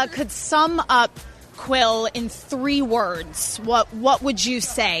you could sum up Quill in 3 words, what would you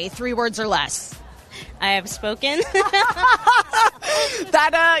say? 3 words or less. I have spoken.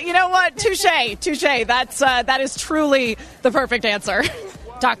 That you know what? Touche. That is truly the perfect answer.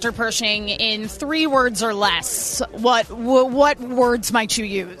 Dr. Pershing, in 3 words or less, what words might you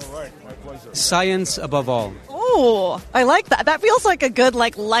use? Science above all. Oh, I like that. That feels like a good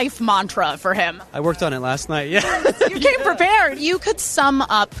life mantra for him. I worked on it last night, yeah. You came prepared. You could sum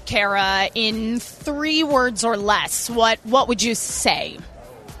up Kara in 3 words or less. What would you say?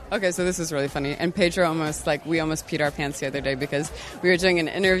 Okay, so this is really funny. And Pedro we almost peed our pants the other day because we were doing an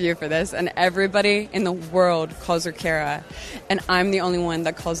interview for this, and everybody in the world calls her Kara, and I'm the only one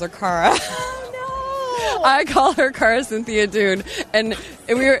that calls her Kara. I call her Cara Cynthia Dune, and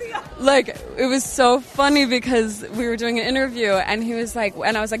we were it was so funny because we were doing an interview, and he was like,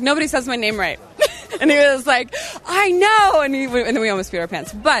 and I was like, nobody says my name right, and he was like, I know, and then we almost peed our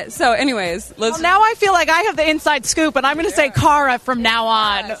pants. But so, anyways, now I feel like I have the inside scoop, and I'm going to say Cara from now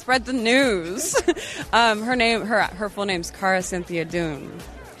on. Yeah, spread the news. Her full name's Cara Cynthia Dune,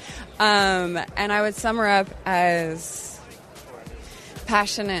 and I would sum her up as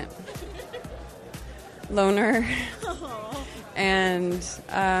passionate, loner, and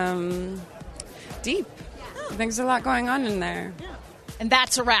deep. I think there's a lot going on in there. And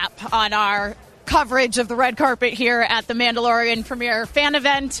that's a wrap on our coverage of the red carpet here at the Mandalorian premiere fan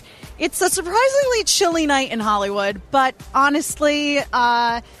event. It's a surprisingly chilly night in Hollywood, but honestly,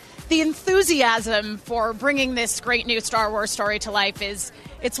 the enthusiasm for bringing this great new Star Wars story to life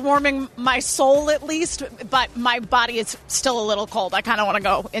it's warming my soul at least, but my body is still a little cold. I kind of want to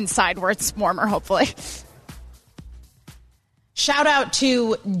go inside where it's warmer, hopefully. Shout out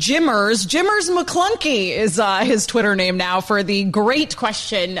to Jimmers. Jimmers McClunky is his Twitter name now for the great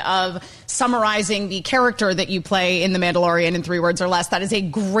question of summarizing the character that you play in The Mandalorian in 3 words or less. That is a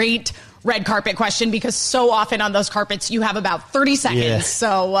great red carpet question because so often on those carpets you have about 30 seconds. Yeah.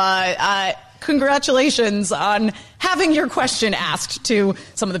 So congratulations on having your question asked to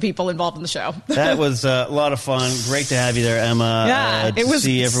some of the people involved in the show. That was a lot of fun. Great to have you there, Emma. Yeah, it was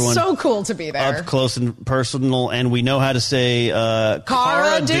see everyone so cool to be there. Up close and personal, and we know how to say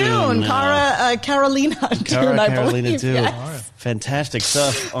Cara Dune. Carolina Dune, I Carolina believe. Dune. Yes. Fantastic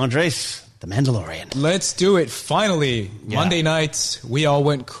stuff. Andres, The Mandalorian. Let's do it. Finally, Monday night, we all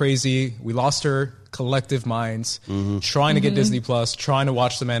went crazy. We lost our collective minds trying to get Disney Plus, trying to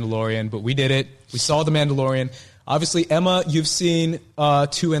watch The Mandalorian, but we did it. We saw The Mandalorian. Obviously, Emma, you've seen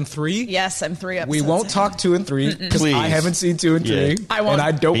 2 and 3. Yes, I'm 3 episodes. We won't talk 2 and 3 because I haven't seen 2 and 3. I won't. And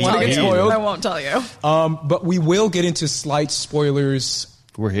I don't want to get spoiled. I won't tell you. But we will get into slight spoilers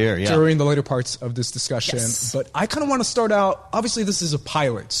We're here, yeah. During the later parts of this discussion. Yes. But I kind of want to start out, obviously this is a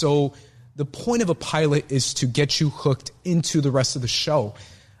pilot, so the point of a pilot is to get you hooked into the rest of the show.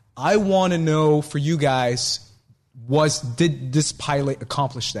 I want to know for you guys, did this pilot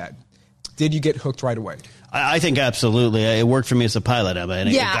accomplish that? Did you get hooked right away? I think absolutely. It worked for me as a pilot, Emma, and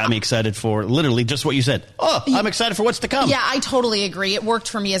it got me excited for literally just what you said. Oh, I'm excited for what's to come. Yeah, I totally agree. It worked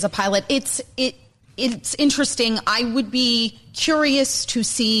for me as a pilot. It's interesting. I would be curious to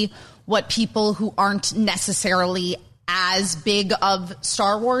see what people who aren't necessarily as big of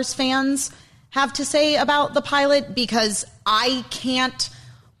Star Wars fans have to say about the pilot, because I can't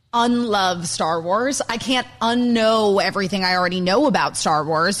unlove Star Wars. I can't unknow everything I already know about Star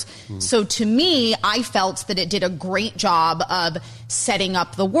Wars. So to me, I felt that it did a great job of setting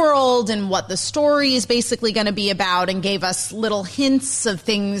up the world and what the story is basically going to be about, and gave us little hints of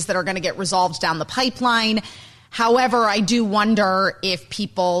things that are going to get resolved down the pipeline. However, I do wonder if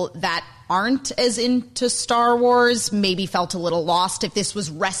people that aren't as into Star Wars maybe felt a little lost if this was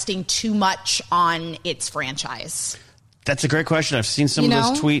resting too much on its franchise. That's a great question. I've seen some of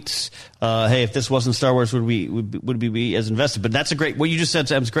those tweets. Hey, if this wasn't Star Wars, would we be as invested? But that's a great. What you just said,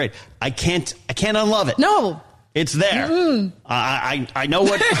 Sam, is great. I can't unlove it. No, it's there. I know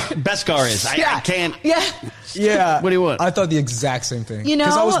what Beskar is. I can't. Yeah. What do you want? I thought the exact same thing.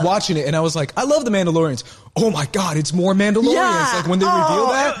 Because I was watching it and I was like, I love the Mandalorians. Oh my God, it's more Mandalorians. Yeah. Like when they reveal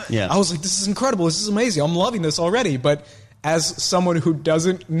that, I was like, this is incredible. This is amazing. I'm loving this already. But as someone who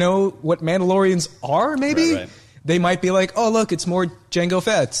doesn't know what Mandalorians are, maybe. Right. They might be like, oh, look, it's more Jango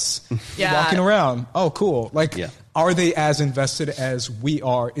Fett's walking around. Oh, cool. Like, are they as invested as we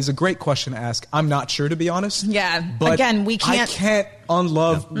are is a great question to ask. I'm not sure, to be honest. Yeah. But again, we can't. I can't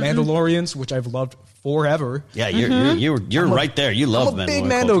unlove Mandalorians, which I've loved forever. Yeah, you're right there. You love Mandalorian. I'm a big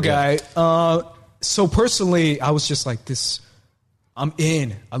Mando guy. So personally, I was just like, I'm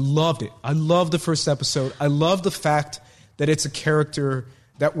in. I loved it. I loved the first episode. I love the fact that it's a character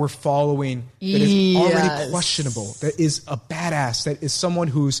that we're following that is already questionable, that is a badass, that is someone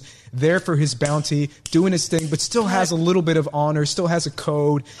who's there for his bounty, doing his thing, but still has a little bit of honor, still has a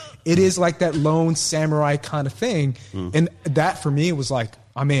code. It is like that lone samurai kind of thing. And that for me was like,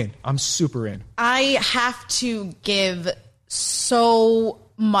 I'm in. I'm super in. I have to give so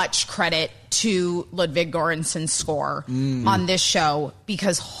much credit to Ludwig Göransson's score on this show,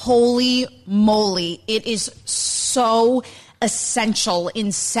 because holy moly, it is so essential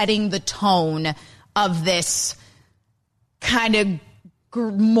in setting the tone of this kind of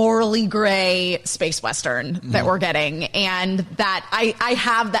morally gray space western that we're getting. And that I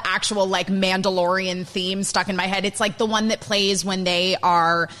have the actual like Mandalorian theme stuck in my head. It's like the one that plays when they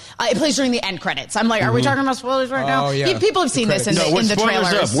are it plays during the end credits. I'm like, are we talking about spoilers right now? Yeah. People have seen this in the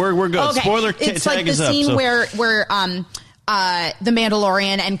trailers. Up. We're good. Okay. Spoiler it's tag like the is up, scene so. where the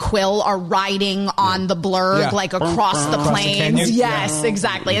Mandalorian and Quill are riding on the blurg, like across the plains. Yes,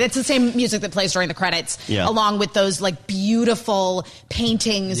 exactly. And it's the same music that plays during the credits, along with those like beautiful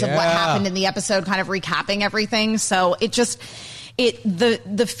paintings of what happened in the episode, kind of recapping everything. So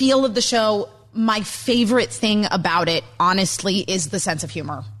the feel of the show, my favorite thing about it, honestly, is the sense of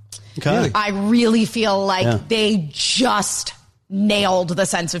humor. Okay. I really feel like they just nailed the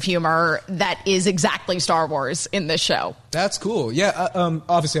sense of humor that is exactly Star Wars in this show. That's cool. Yeah.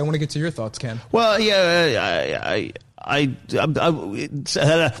 Obviously, I want to get to your thoughts, Ken. Well,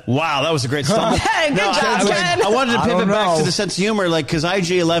 wow, that was a great song. Hey, good job, Ken. I wanted to pivot back to the sense of humor, like, because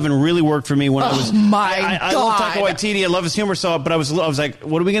IG-11 really worked for me when I was. I love Taika Waititi. I love his humor, but I was like,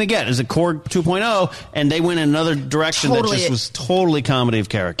 what are we going to get? Is it Korg 2.0? And they went in another direction that just was totally comedy of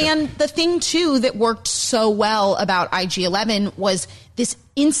character. And the thing too that worked so well about IG-11 was this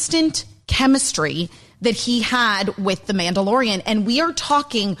instant chemistry that he had with the Mandalorian, and we are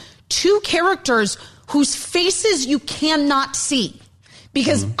talking two characters whose faces you cannot see,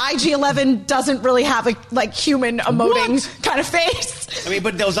 because IG-11 doesn't really have a like human emoting kind of face. I mean,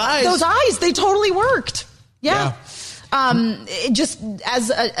 but those eyes, they totally worked. Yeah. Just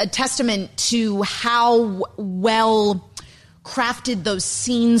as a testament to how well crafted those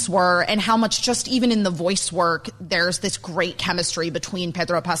scenes were, and how much just even in the voice work, there's this great chemistry between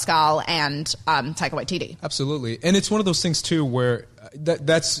Pedro Pascal and Taika Waititi. Absolutely. And it's one of those things too where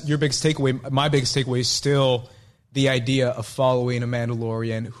that's your biggest takeaway. My biggest takeaway is still the idea of following a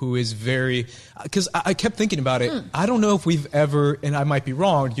Mandalorian who is very, because I kept thinking about it. I don't know if we've ever, and I might be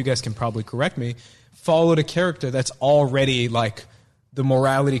wrong, you guys can probably correct me, followed a character that's already like, the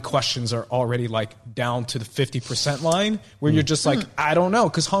morality questions are already like down to the 50% line, where you're just like, I don't know.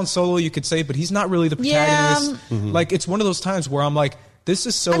 Because Han Solo, you could say, but he's not really the protagonist. Like, it's one of those times where I'm like, this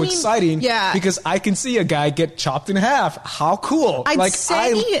is so exciting because I can see a guy get chopped in half. How cool. I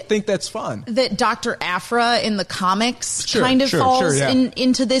think that's fun. That Dr. Aphra in the comics falls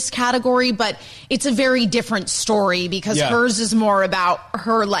into this category, but it's a very different story because hers is more about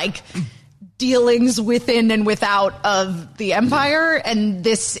her like dealings within and without of the Empire, and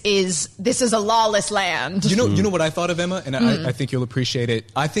this is a lawless land. You know what I thought of, Emma, and I think you'll appreciate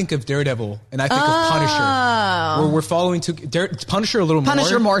it. I think of Daredevil, and I think of Punisher. Where we're following Punisher a little more.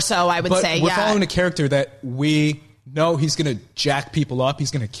 Punisher more so, I would say. We're following a character that we know he's going to jack people up,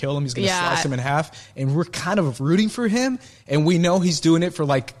 he's going to kill them, he's going to slice them in half, and we're kind of rooting for him, and we know he's doing it for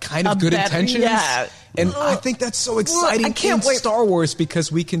like kind of good intentions. And I think that's so exciting in Star Wars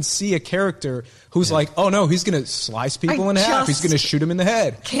because we can see a character who's like, oh no, he's going to slice people in half. He's going to shoot him in the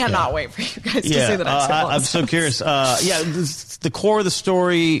head. Cannot wait for you guys to see the next one. I'm so curious. The core of the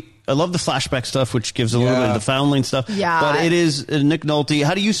story, I love the flashback stuff, which gives a little bit of the foundling stuff. Yeah. But it is Nick Nolte.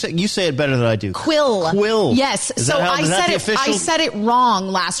 How do you say? You say it better than I do. Quill. Yes. Is I said it wrong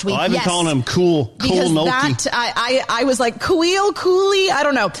last week. I've been calling him Cool Nolte. I was like Cooley. I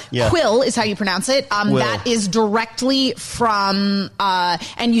don't know. Yeah. Quill is how you pronounce it. That is directly from,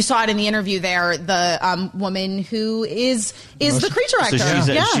 and you saw it in the interview there. The woman who is the creature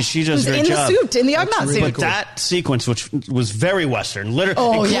actor. She does a great in job. The suit, in the Ugnaught suit. But that sequence, which was very Western,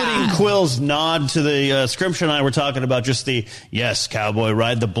 including Quill's nod to the Scrimshaw and I were talking about just the cowboy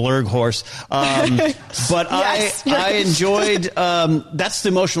ride the blurg horse. But I enjoyed that's the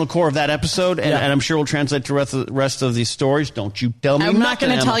emotional core of that episode, and I'm sure will translate to the rest of these stories. Don't you tell me. I'm not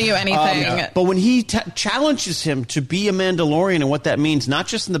going to tell you anything. But when he challenges him to be a Mandalorian and what that means, not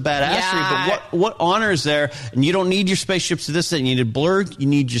just in the badassery, but what honor is there, and you don't need your spaceships to this thing. You need a blurg, you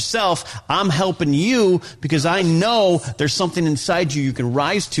need yourself. I'm helping you because I know there's something inside you can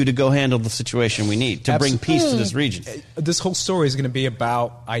rise to go handle the situation we need to bring peace to this region. This whole story is going to be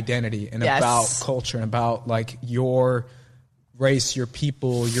about identity and about culture and about like your race, your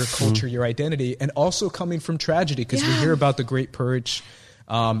people, your culture, your identity, and also coming from tragedy because we hear about the Great Purge,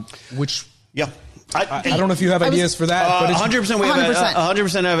 which I don't know if you have ideas for that, but 100%. We have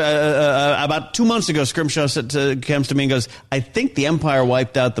 100%. About 2 months ago, Scrimshaw comes to me and goes, "I think the Empire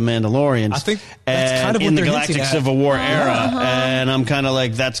wiped out the Mandalorians." I think that's kind of in the Galactic Civil War era, and I'm kind of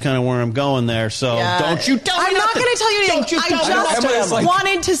like, that's kind of where I'm going there. So don't you tell me I'm not going to tell you anything. I just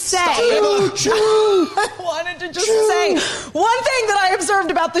wanted to say. I wanted to just say one thing that I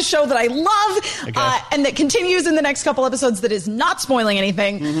observed about the show that I love, and that continues in the next couple episodes that is not spoiling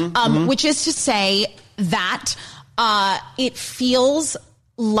anything, which is to say that it feels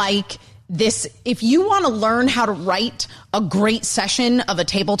like this. If you want to learn how to write a great session of a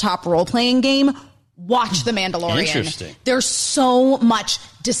tabletop role-playing game, watch The Mandalorian. Interesting. There's so much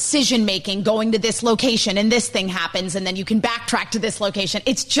decision making going to this location, and this thing happens, and then you can backtrack to this location.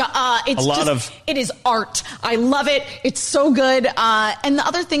 It is art. I love it. It's so good. And the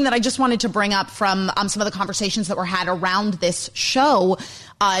other thing that I just wanted to bring up from some of the conversations that were had around this show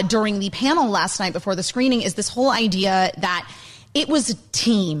during the panel last night before the screening is this whole idea that it was a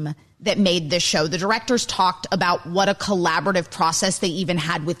team that made this show. The directors talked about what a collaborative process they even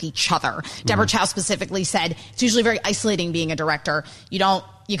had with each other. Deborah Chow specifically said it's usually very isolating being a director. You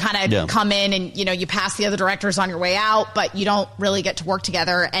kind of come in and, you pass the other directors on your way out, but you don't really get to work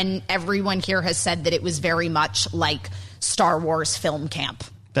together. And everyone here has said that it was very much like Star Wars film camp.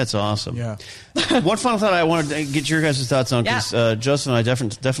 That's awesome. Yeah. One final thought I wanted to get your guys' thoughts on, because Justin and I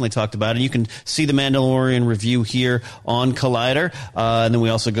definitely talked about it. You can see the Mandalorian review here on Collider, and then we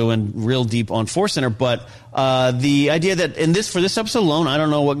also go in real deep on Force Center. But the idea that for this episode alone, I don't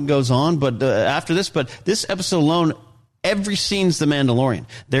know what goes on, but after this, but this episode alone, every scene's the Mandalorian.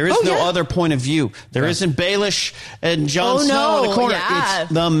 There is no other point of view. There isn't Baelish and Jon Snow in the corner. Yeah.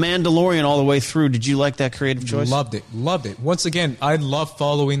 It's the Mandalorian all the way through. Did you like that creative choice? Loved it. Once again, I love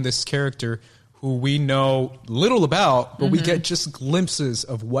following this character who we know little about, but we get just glimpses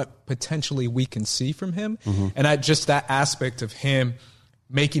of what potentially we can see from him. And just that aspect of him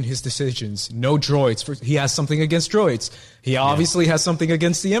making his decisions. No droids. He has something against droids. He obviously has something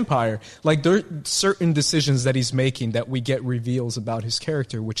against the Empire. Like, there are certain decisions that he's making that we get reveals about his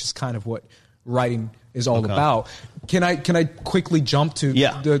character, which is kind of what writing is all about. Can I quickly jump to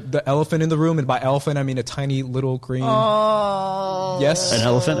the elephant in the room? And by elephant, I mean a tiny little green... Yes? An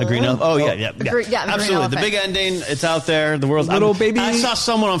elephant? A green elephant? Oh, yeah. Absolutely. The big ending, it's out there. The world... baby... I saw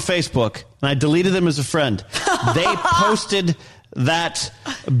someone on Facebook, and I deleted them as a friend. They posted... that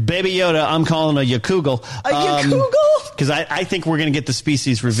Baby Yoda, I'm calling a Yakugel. A Yakugel? Because I think we're going to get the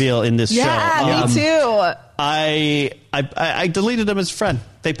species reveal in this show. Yeah, me too. I deleted him as a friend.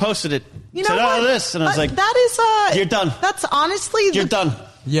 They posted it. You know said, what? This, and I was like, that is you're done. That's honestly, you're done.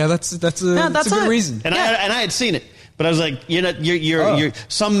 Yeah, that's a good reason. And I had seen it. But I was like, you're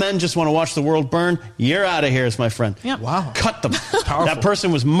some men just want to watch the world burn. You're out of here, as my friend. Yep. Wow. Cut them. That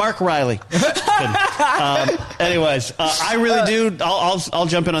person was Mark Riley. Anyways, I really do. I'll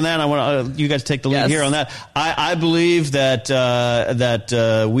jump in on that. I want you guys take the lead here on that. I believe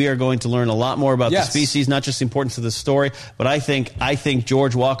that we are going to learn a lot more about the species, not just the importance of the story, but I think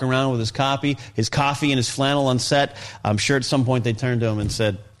George walking around with his coffee and his flannel on set. I'm sure at some point they turned to him and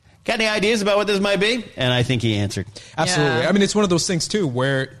said, got any ideas about what this might be? And I think he answered. Absolutely. Yeah. I mean, it's one of those things, too,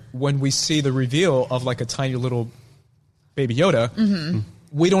 where when we see the reveal of like a tiny little baby Yoda,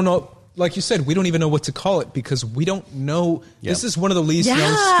 we don't know, like you said, we don't even know what to call it because we don't know. Yep. This is one of the least known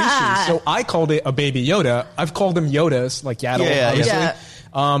species. So I called it a baby Yoda. I've called them Yodas, like Yaddle, obviously. Yeah.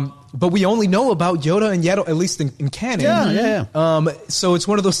 But we only know about Yoda and Yaddle, at least in canon. So it's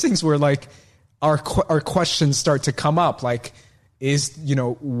one of those things where like our questions start to come up, like, is,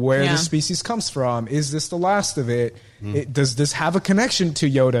 where the species comes from? Is this the last of it? Does this have a connection to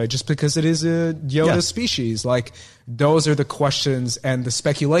Yoda just because it is a Yoda species? Like, those are the questions and the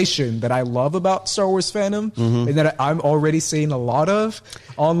speculation that I love about Star Wars fandom and that I'm already seeing a lot of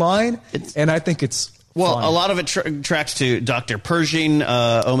online. And I think it's fun. A lot of it tracks to Dr. Pershing,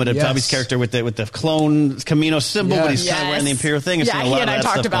 Omid Abtabi's character with the clone Camino symbol when he's kind of wearing the Imperial thing. He and I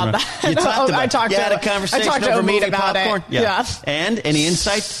talked about that. You talked about it. You had a conversation over movie about popcorn. It. Yeah. And any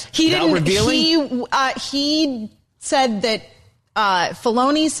insights? He didn't. Revealing? He said that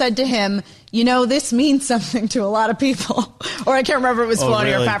Filoni said to him, this means something to a lot of people. Or I can't remember if it was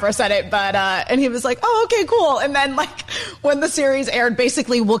Filoni or Favreau said it, but and he was like, oh, okay, cool. And then when the series aired,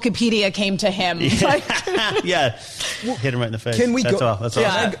 basically Wikipedia came to him. Yeah. Hit him right in the face. Can we That's go? all. That's all.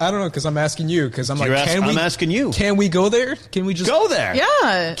 I don't know, because I'm asking you, because I'm like, I'm asking you. Can we go there? Can we just go there?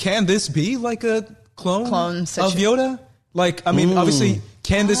 Yeah. Can this be like a clone of Yoda? Like, I mean, obviously,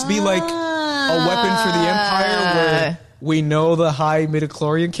 can this be like a weapon for the Empire where we know the high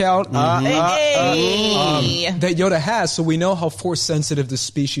midichlorian count that Yoda has, so we know how force sensitive the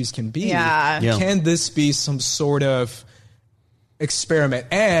species can be. Can this be some sort of experiment?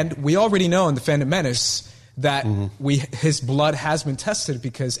 And we already know in The Phantom Menace that his blood has been tested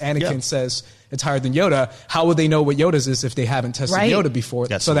because Anakin says it's higher than Yoda. How would they know what Yoda's is if they haven't tested Yoda before?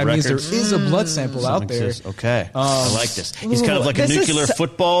 So that means there is a blood sample out there. Okay. I like this. He's kind of like a nuclear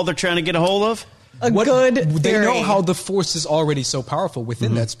football they're trying to get a hold of. Good theory. They know how the force is already so powerful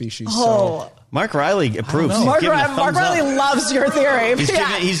within that species. Oh. So Mark Riley approves. Mark Riley loves your theory.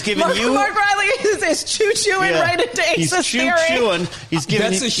 He's giving you. Mark Riley is choo-chooing right into Ace's theory. He's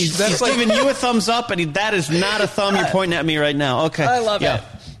giving you a thumbs up, and that is not a thumb you're pointing at me right now. Okay. I love it.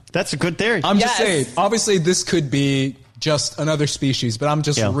 That's a good theory. I'm just saying, obviously this could be just another species, but I'm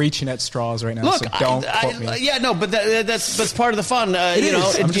just reaching at straws right now. Look, so don't quote me. But that's part of the fun. I'm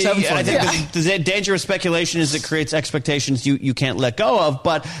just having fun. I think the danger of speculation is it creates expectations you can't let go of.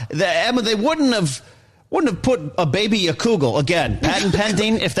 But they wouldn't have put a baby Yakugel, again, patent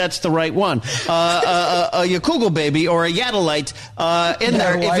pending if that's the right one, a Yakugel baby or a Yaddleite in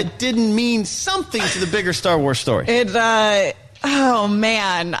there if it didn't mean something to the bigger Star Wars story. Oh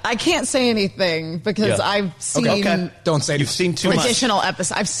man, I can't say anything because I've seen. Okay. Don't say anything. You've seen too much. Additional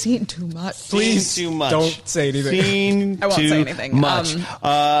episodes. I've seen too much. Please, too much. Don't say anything. I won't say anything. Much.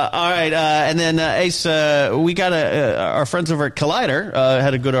 All right, and then Ace, we got our friends over at Collider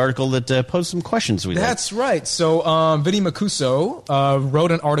had a good article that posed some questions. That's right. So Vinny Macuso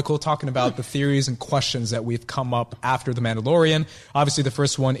wrote an article talking about the theories and questions that we've come up after The Mandalorian. Obviously, the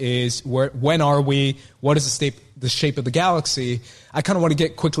first one is when are we? What is the shape of the galaxy? I kind of want to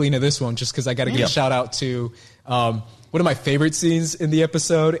get quickly into this one just because I got to give a shout out to one of my favorite scenes in the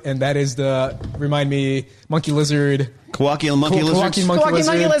episode, and that is Monkey Lizard. Kawaki Monkey Lizard.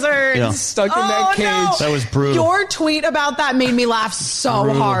 Monkey Lizard. Stuck in that cage. No. That was brutal. Your tweet about that made me laugh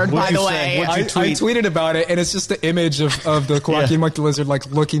so hard, by the way. I tweeted about it, and it's just the image of the Kawaki Monkey Lizard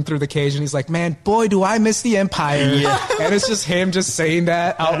looking through the cage, and he's like, man, boy, do I miss the Empire. And it's just him just saying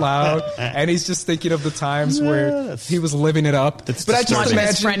that out loud, and he's just thinking of the times where he was living it up. But I just imagine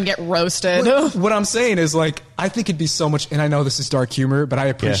his friend get roasted. What I'm saying is, I think it'd be so much, and I know this is dark humor, but I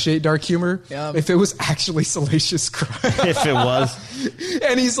appreciate dark humor if it was actually salacious crime. If it was.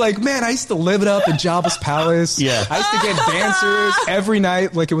 And he's like, man, I used to live it up in Jabba's palace. Yeah. I used to get dancers every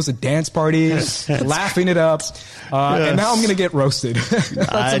night like it was a dance party, laughing it up. And now I'm going to get roasted.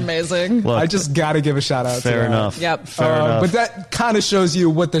 That's amazing. Look, I just got to give a shout out to that. Fair enough. Yep. Fair enough. But that kind of shows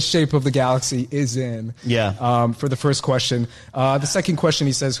you what the shape of the galaxy is in. Yeah. For the first question. The second question,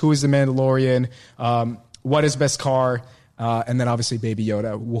 he says, who is the Mandalorian? What is Beskar? And then obviously Baby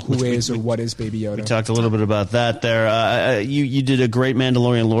Yoda. Who is or what is Baby Yoda? We talked a little bit about that there. You did a great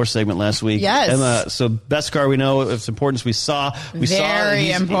Mandalorian lore segment last week. Yes. Emma, so Beskar, we know its importance. We saw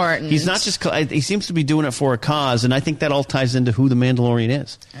Very important. He's not just, he seems to be doing it for a cause, and I think that all ties into who the Mandalorian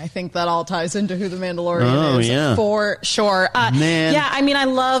is. I think that all ties into who the Mandalorian is for sure. Man. Yeah, I mean, I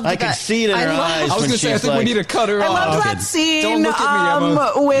love I can see it in her eyes. I was going to say, I think we need to cut her off. I love that scene Don't look at me,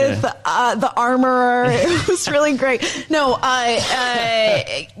 Emma. with the armor. It was really great. No,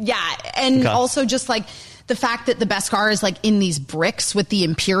 and also just like the fact that the Beskar is like in these bricks with the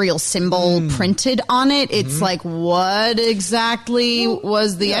Imperial symbol printed on it. It's like, what exactly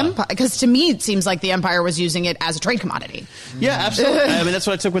was the Empire? Because to me, it seems like the Empire was using it as a trade commodity. Yeah, absolutely. I mean, that's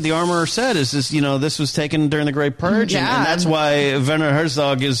what I took what the armorer said is this, this was taken during the Great Purge. And that's why Werner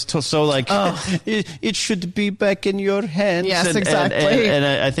Herzog is so like, it should be back in your hands. Yes, exactly. And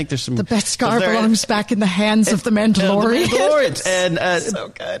I think there's some... The Beskar belongs back in the hands of the Mandalorians. And so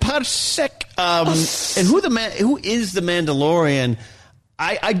good. Parsec, and who is the Mandalorian?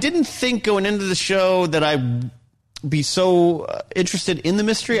 I didn't think going into the show that I'd be so interested in the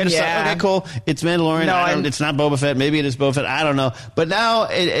mystery. I just thought, okay, cool, it's Mandalorian. It's not Boba Fett. Maybe it is Boba Fett. I don't know. But now,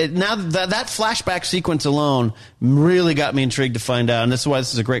 now that flashback sequence alone really got me intrigued to find out. And this is why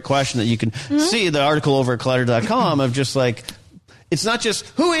this is a great question that you can see the article over at Collider.com of just like, it's not just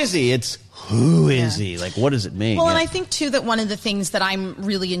who is he? It's who is he? Like, what does it mean? Well, and I think, too, that one of the things that I'm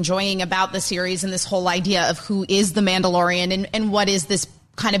really enjoying about the series and this whole idea of who is the Mandalorian and what is this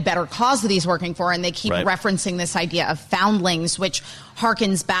kind of better cause that he's working for, and they keep referencing this idea of foundlings, which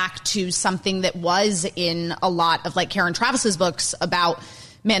harkens back to something that was in a lot of, like, Karen Travis's books about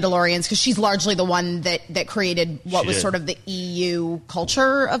Mandalorians, because she's largely the one that created what was sort of the EU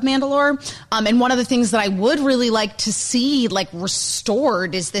culture of Mandalore. And one of the things that I would really like to see like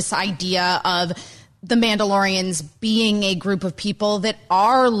restored is this idea of the Mandalorians being a group of people that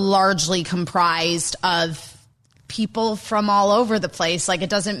are largely comprised of people from all over the place. Like, it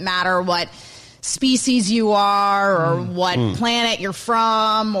doesn't matter what species you are or what planet you're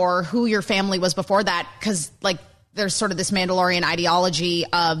from or who your family was before that, because like there's sort of this Mandalorian ideology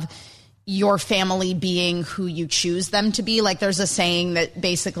of your family being who you choose them to be. Like, there's a saying that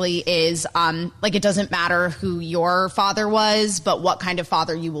basically is, like, it doesn't matter who your father was, but what kind of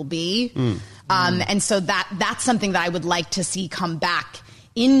father you will be. And so that's something that I would like to see come back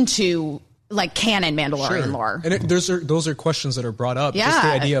into, like, canon Mandalorian lore. And those are questions that are brought up. Yeah. Just the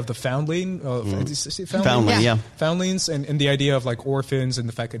idea of the foundling. Foundlings and the idea of, like, orphans and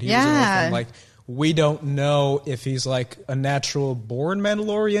the fact that he was an orphan. Like, we don't know if he's like a natural born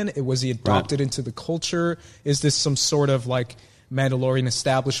Mandalorian. Was he adopted into the culture? Is this some sort of like Mandalorian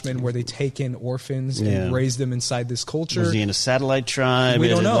establishment where they take in orphans and raise them inside this culture? Was he in a satellite tribe? We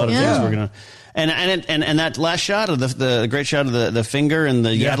don't know. And that last shot of the great shot of the finger and the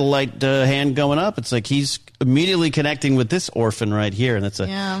Yadalite hand going up, it's like he's immediately connecting with this orphan right here, and that's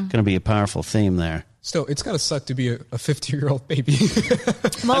going to be a powerful theme there. Still, it's got to suck to be a 50-year-old baby.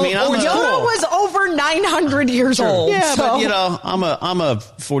 Well, I mean, Yoda was over 900 years old. Yeah, so. But I'm a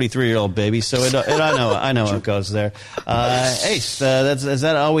 43-year-old baby, so I know how it goes there. Ace, is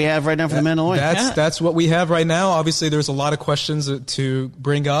that all we have right now for the Mandalorian? That's what we have right now. Obviously, there's a lot of questions to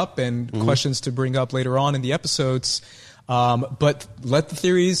bring up and questions to bring up later on in the episodes. But let the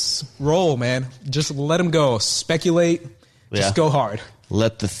theories roll, man. Just let them go. Speculate. Just go hard.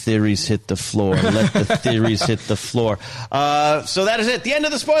 Let the theories hit the floor. Let the theories hit the floor. So that is it. The end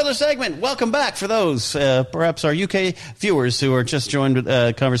of the spoiler segment. Welcome back for those, perhaps our UK viewers who are just joined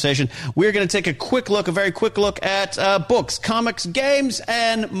with conversation. We're going to take a very quick look at books, comics, games,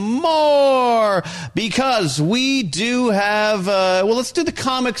 and more. Because we do have, let's do the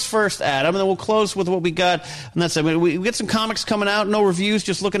comics first, Adam, and then we'll close with what we got. And that's it. We get some comics coming out, no reviews,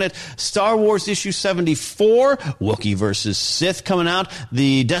 just looking at Star Wars issue 74, Wookiee versus Sith coming out.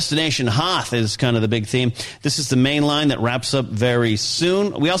 The Destination Hoth is kind of the big theme. This is the main line that wraps up very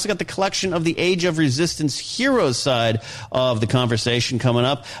soon. We also got the collection of the Age of Resistance Heroes side of the conversation coming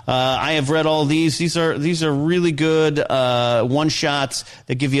up. I have read all these. These are really good one-shots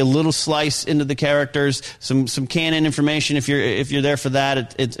that give you a little slice into the characters, some canon information if you're there for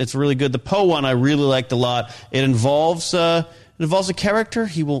that. It's really good. The Poe one I really liked a lot. It involves It involves a character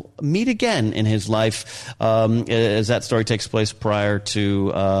he will meet again in his life, as that story takes place prior to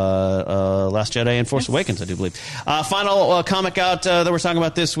Last Jedi and Force Awakens, I do believe. Final comic out that we're talking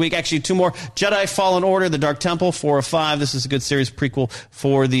about this week. Actually, 2 more. Jedi Fallen Order, The Dark Temple, 4 of 5. This is a good series prequel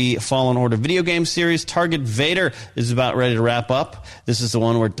for the Fallen Order video game series. Target Vader is about ready to wrap up. This is the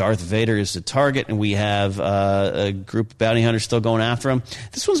one where Darth Vader is the target, and we have a group of bounty hunters still going after him.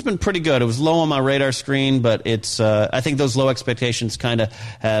 This one's been pretty good. It was low on my radar screen, but it's I think those low expectations kind of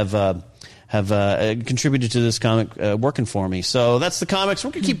have contributed to this comic working for me. So that's the comics.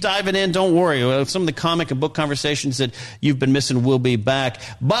 We're going to keep diving in. Don't worry. Some of the comic and book conversations that you've been missing will be back.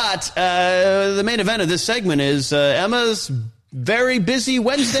 But the main event of this segment is Emma's very busy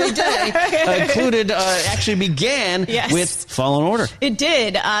Wednesday day actually began with Fallen Order. It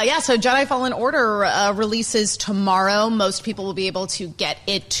did. So Jedi Fallen Order releases tomorrow. Most people will be able to get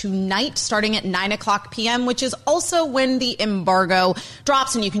it tonight starting at 9 o'clock p.m., which is also when the embargo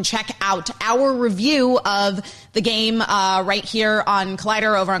drops. And you can check out our review of the game right here on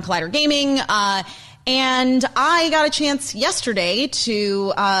Collider, over on Collider Gaming. And I got a chance yesterday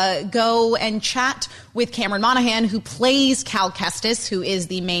to go and chat with Cameron Monaghan, who plays Cal Kestis, who is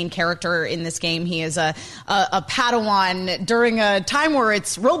the main character in this game. He is a Padawan during a time where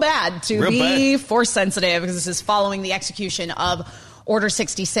it's real bad to be Force sensitive, because this is following the execution of Order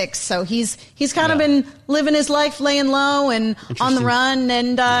 66. So he's kind of been living his life laying low and on the run.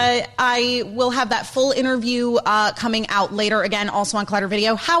 And I will have that full interview coming out later, again, also on Collider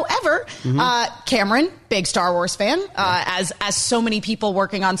Video. However, Cameron, big Star Wars fan, as so many people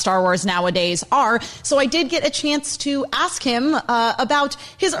working on Star Wars nowadays are. So I did get a chance to ask him about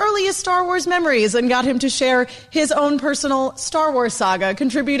his earliest Star Wars memories and got him to share his own personal Star Wars saga,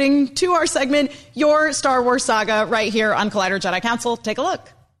 contributing to our segment, Your Star Wars Saga, right here on Collider Jedi Council. Take a look.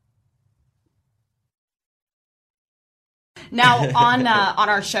 Now, on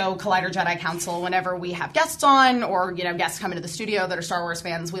our show, Collider Jedi Council, whenever we have guests on or, guests come into the studio that are Star Wars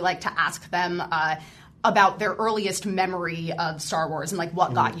fans, we like to ask them about their earliest memory of Star Wars and,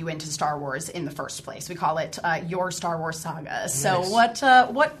 what got you into Star Wars in the first place. We call it Your Star Wars Saga. Nice. So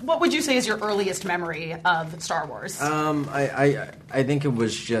what would you say is your earliest memory of Star Wars? I think it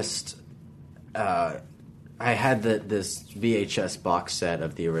was just... I had this VHS box set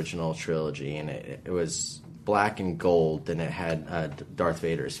of the original trilogy, and it was black and gold, and it had Darth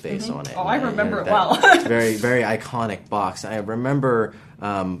Vader's face on it. Oh, I remember it well. Very, very iconic box. I remember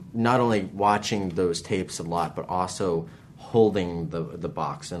not only watching those tapes a lot, but also holding the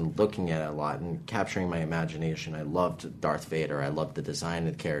box and looking at it a lot and capturing my imagination. I loved Darth Vader. I loved the design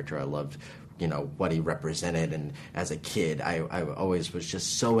of the character. I loved what he represented, and as a kid I always was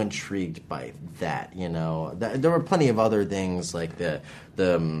just so intrigued by that. There were plenty of other things like the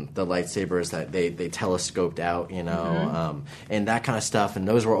lightsabers that they telescoped out, and that kind of stuff, and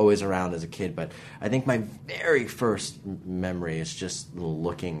those were always around as a kid. But I think my very first memory is just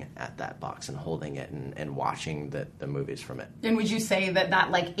looking at that box and holding it and watching the movies from it. And would you say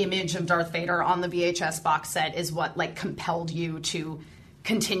that image of Darth Vader on the VHS box set is what compelled you to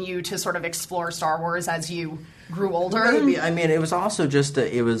continue to sort of explore Star Wars as you grew older? Maybe. I mean, it was also just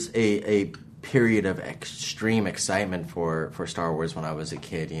a period of extreme excitement for Star Wars when I was a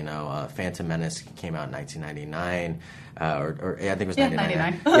kid. Phantom Menace came out in 1999, or I think it was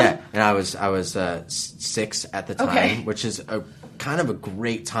 99. Yeah, and I was 6 at the time, which is kind of a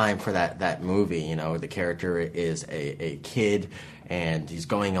great time for that movie. The character is a kid, and he's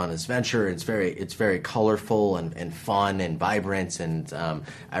going on this venture. It's very colorful and fun and vibrant. And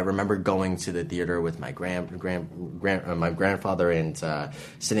I remember going to the theater with my my grandfather and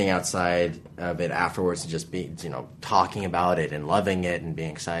sitting outside of it afterwards and just being talking about it and loving it and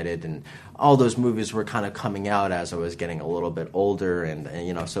being excited. And all those movies were kind of coming out as I was getting a little bit older,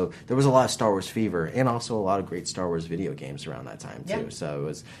 and so there was a lot of Star Wars fever and also a lot of great Star Wars video games around that time too. Yeah.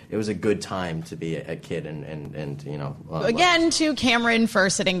 So it was a good time to be a kid and again to Cameron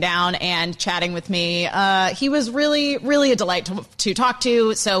for sitting down and chatting with me. He was really, really a delight to talk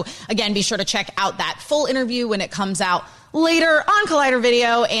to. So again, be sure to check out that full interview when it comes out later on Collider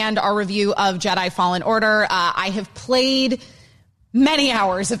Video and our review of Jedi Fallen Order. I have played many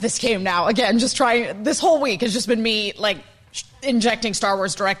hours of this game now. Again, just trying. This whole week has just been me injecting Star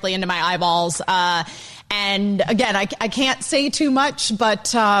Wars directly into my eyeballs. And again, I can't say too much,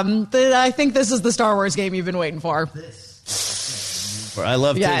 but I think this is the Star Wars game you've been waiting for. I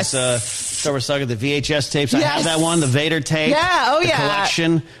loved his Star Wars Saga, the VHS tapes. Yes. I have that one, the Vader tape. Yeah, the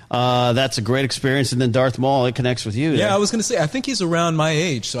collection. That's a great experience. And then Darth Maul, it connects with you. Yeah, I was going to say, I think he's around my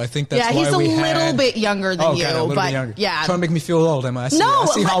age, so I think that's why he's a we little bit younger than you. a little but bit younger. Yeah. Trying to make me feel old, am I? I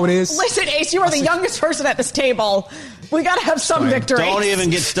see how it is. Listen, Ace, you are the youngest person at this table. We got to have some victory. Don't even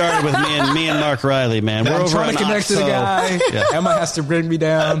get started with me and Mark Riley, man. We're I'm over trying to connect to the guy. Yeah. Emma has to bring me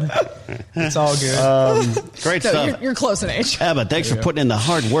down. It's all good. Great stuff. You're close in age. Emma, thanks for putting in the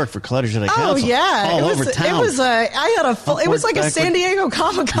hard work for Collectors Jedi Council. Oh yeah, all over town. It was it was like a San Diego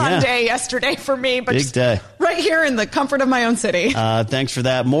Comic-Con day yesterday for me, but big day right here in the comfort of my own city. Thanks for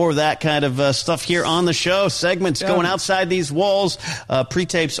that. More of that kind of stuff here on the show. Segments going outside these walls,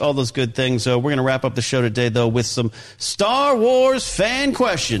 pre-tapes, all those good things. We're going to wrap up the show today, though, with some Star Wars fan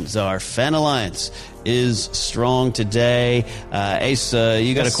questions. Our fan alliance is strong today. Ace,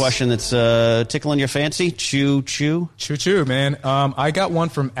 you got a question that's tickling your fancy? Choo, man. I got one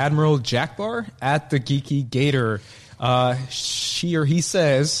from Admiral Jackbar at the Geeky Gator. She or he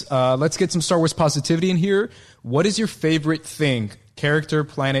says, let's get some Star Wars positivity in here. What is your favorite thing, character,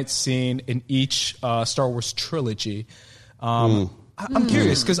 planet, scene in each Star Wars trilogy? I'm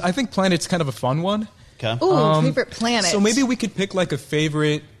curious because I think planet's kind of a fun one. Okay. Ooh, favorite planet. So maybe we could pick like a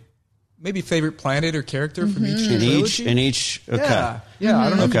favorite planet or character from each trilogy. In each. Okay. Yeah. I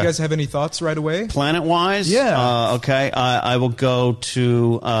don't know if you guys have any thoughts right away. Planet-wise? Yeah. Okay. I will go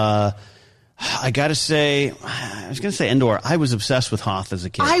to. I got to say, I was going to say Endor. I was obsessed with Hoth as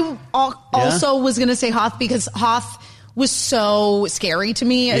a kid. I also was going to say Hoth because Hoth was so scary to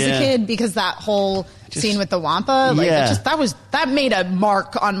me as a kid because that whole scene with the Wampa, that made a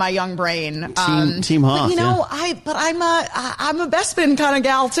mark on my young brain. Team Hoth. But I'm a Bespin kind of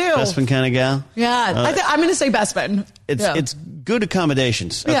gal too. Bespin kind of gal. Yeah, I'm going to say Bespin. It's good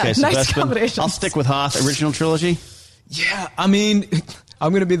accommodations. Yeah, okay, so nice Bespin. accommodations. I'll stick with Hoth original trilogy. Yeah, I mean,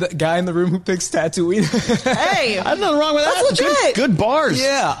 I'm going to be the guy in the room who picks Tatooine. Hey, I have nothing wrong with that. That's legit. Good bars.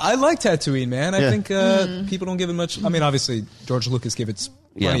 Yeah, I like Tatooine, man. I think people don't give it much. I mean, obviously, George Lucas gave it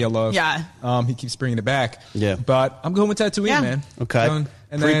plenty of love. Yeah. He keeps bringing it back. Yeah. But I'm going with Tatooine, man. Okay.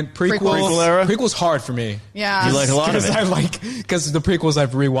 And then prequel era? Prequel's hard for me. Yeah. You like a lot of it. Because the prequels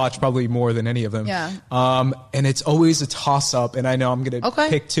I've rewatched probably more than any of them. Yeah. And it's always a toss-up, and I know I'm going to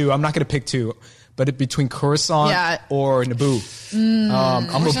pick two. I'm not going to pick two. But between Coruscant or Naboo.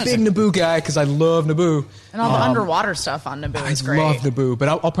 I'm a big Naboo guy because I love Naboo. And all the underwater stuff on Naboo is great. I love Naboo, but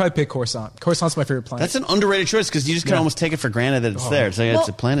I'll probably pick Coruscant. Coruscant's my favorite planet. That's an underrated choice because you just can almost take it for granted that it's there. It's like it's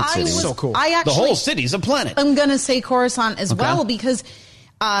a planet city. It's so cool. The whole city's a planet. I'm going to say Coruscant as well because...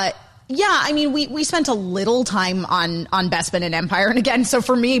 I mean, we spent a little time on Bespin and Empire. And again, so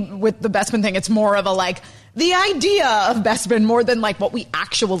for me, with the Bespin thing, it's more of a the idea of Bespin more than what we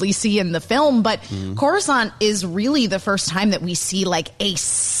actually see in the film. But Coruscant is really the first time that we see a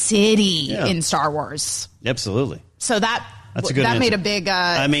city in Star Wars. Absolutely. So that's a good answer. Made a big...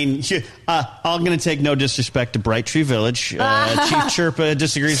 I mean, I'm going to take no disrespect to Bright Tree Village. Chief Chirpa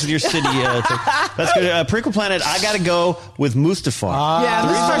disagrees with your city. That's good. Prequel planet, I got to go with Mustafar.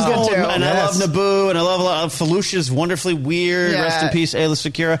 Mustafar's good too. And I love Naboo, and I love Felucia's wonderfully weird. Yeah. Rest in peace, Ayla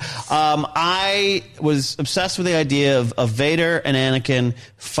Secura. I was obsessed with the idea of Vader and Anakin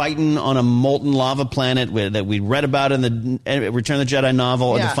fighting on a molten lava planet that we read about in the Return of the Jedi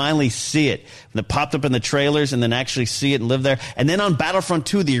novel, and to finally see it. And it popped up in the trailers, and then actually see it and live there. And then on Battlefront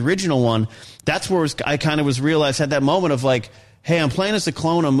 2, the original one, that's where I kind of realized, had that moment of hey, I'm playing as a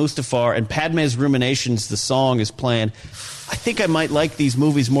clone on Mustafar, and Padme's Ruminations, the song, is playing. I think I might like these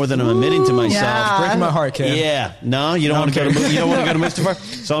movies more than I'm admitting to myself. Yeah. Breaking my heart, Ken. Yeah. No, you don't want to go to Mustafar?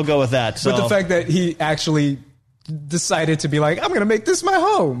 So I'll go with that. So. But the fact that he actually decided to be I'm going to make this my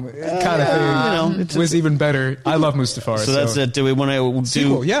home kind of thing was even better. I love Mustafar. So that's it. Do we want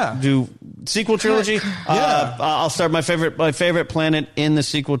to do sequel trilogy? I'll start my favorite planet in the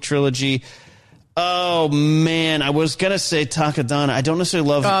sequel trilogy. Oh, man. I was going to say Takodana. I don't necessarily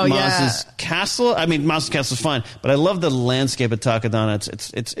love Maz's castle. I mean, Maz's castle is fine, but I love the landscape of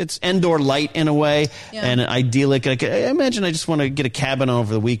Takodana. It's Endor light in a way and idyllic. I imagine I just want to get a cabin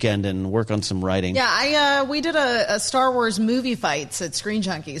over the weekend and work on some writing. Yeah, we did a Star Wars movie fights at Screen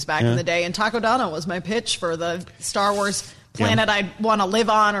Junkies back in the day, and Takodana was my pitch for the Star Wars planet I'd want to live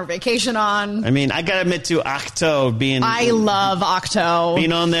on or vacation on. I mean, I got to admit to Octo being... I love Octo.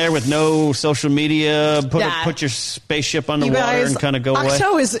 Being on there with no social media, put your spaceship on the water and kind of go away.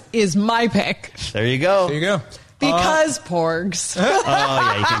 Octo is my pick. There you go. Because porgs. You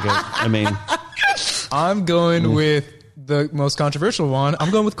can go. I mean... I'm going with the most controversial one.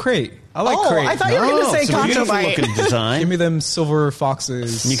 I'm going with Crate. I like Crate. I thought you were going to say Concho beautiful looking design. Give me them silver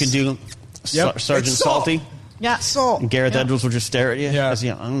foxes. And you can do Sergeant Salty. Yeah. So Gareth Edwards will just stare at you. Yeah.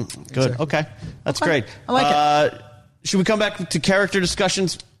 Good. Okay. That's great. I like it. Should we come back to character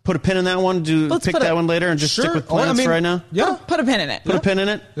discussions? Put a pin in that one. Pick that one later and just stick with plans for right now. Yeah. Put a pin in it. Put a pin in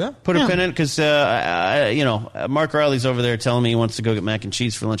it. Yeah. Put a pin in it because Mark Riley's over there telling me he wants to go get mac and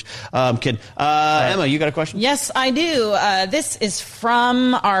cheese for lunch. Kid. Emma, you got a question? Yes, I do. This is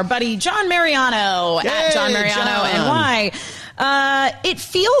from our buddy John Mariano at John Mariano NY. It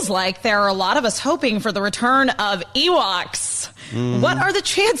feels like there are a lot of us hoping for the return of Ewoks. What are the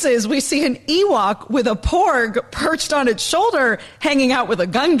chances we see an Ewok with a Porg perched on its shoulder hanging out with a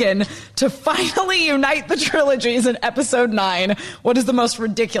Gungan to finally unite the trilogies in Episode 9? What is the most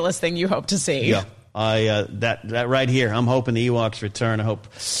ridiculous thing you hope to see? Yeah. That right here. I'm hoping the Ewoks return. I hope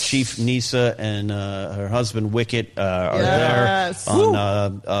Chief Nisa and her husband Wicket are there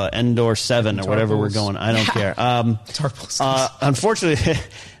on Endor 7 or whatever we're going. I don't care. Unfortunately,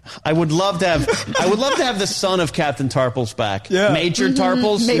 I would love to have the son of Captain Tarples back. Yeah. Major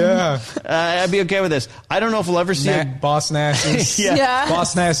Tarples. Yeah. I'd be okay with this. I don't know if we'll ever see Boss Nash.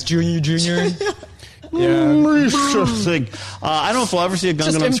 Boss Nash Jr. I don't know if we'll ever see a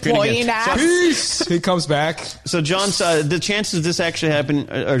Gungan on screen again. Peace. He comes back. So, John, the chances of this actually happen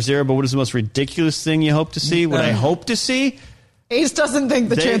are zero, but what is the most ridiculous thing you hope to see? What I hope to see? Ace doesn't think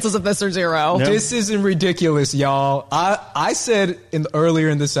the chances of this are zero. No. This isn't ridiculous, y'all. I said earlier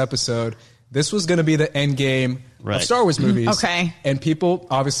in this episode, this was going to be the end game of Star Wars movies. Okay. And people,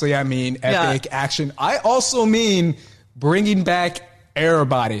 obviously, I mean epic action. I also mean bringing back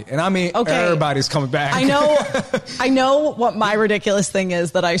everybody. And I mean everybody's coming back. I know what my ridiculous thing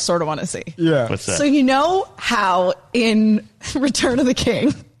is that I sort of want to see. Yeah. What's that? So you know how in Return of the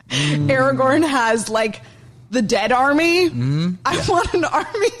King, Aragorn has like the dead army? I want an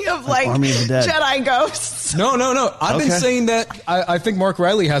army of Jedi ghosts. No. I've been saying that. I think Mark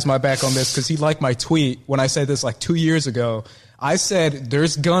Riley has my back on this because he liked my tweet when I said this like 2 years ago. I said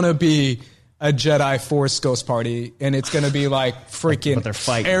there's going to be a Jedi Force Ghost Party, and it's going to be like freaking but they're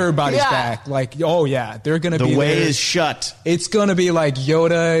fighting. Everybody's back. Like, they're going to be The way there. is shut. It's going to be like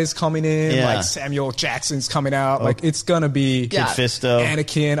Yoda is coming in, like Samuel Jackson's coming out. Like, it's going to be Kid Fisto.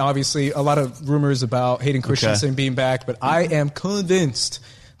 Anakin, obviously. A lot of rumors about Hayden Christensen being back, but I am convinced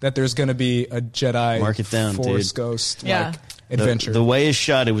that there's going to be a Jedi Force Ghost adventure. The way is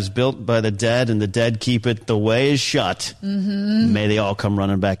shut. It was built by the dead, and the dead keep it. The way is shut. May they all come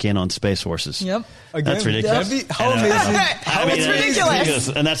running back in on space horses. Yep. Again, that's ridiculous. How amazing. It's ridiculous.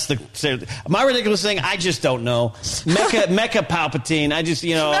 And that's my ridiculous thing. I just don't know. Mecha Palpatine. I just,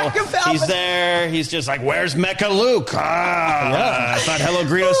 he's there. He's just like, where's Mecha Luke? I thought Hello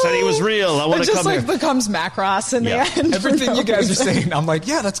Greedo said he was real. I want to come here. It just becomes Macross in the end. Everything you guys are saying, I'm like,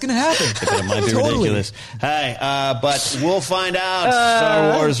 that's going to happen. It might be ridiculous. Hey, but we'll find out.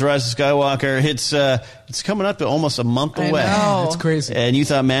 Star Wars Rise of Skywalker. It's coming up to almost a month away. I know. It's crazy. And you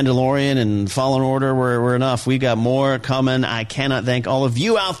thought Mandalorian and Fallen Order were enough. We got more coming. I cannot thank all of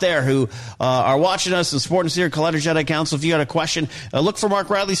you out there who are watching us and supporting us here at Collider Jedi Council. If you got a question, look for Mark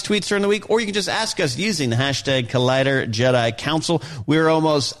Riley's tweets during the week, or you can just ask us using the hashtag Collider Jedi Council. We're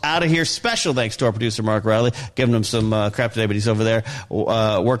almost out of here. Special thanks to our producer, Mark Riley, giving him some crap today, but he's over there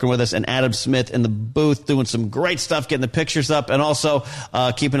working with us, and Adam Smith in the booth doing some great stuff, getting the pictures up, and also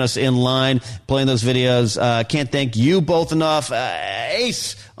keeping us in line, playing those videos. Can't thank you both enough.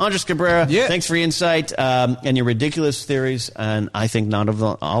 Ace, Andres Cabrera, thanks for your insight and your ridiculous theories. And I think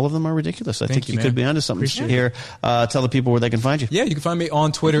all of them are ridiculous. I think you could be onto something here. Tell the people where they can find you. Yeah, you can find me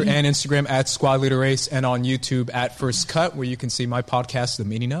on Twitter and Instagram at Squad Leader Ace, and on YouTube at First Cut, where you can see my podcast, The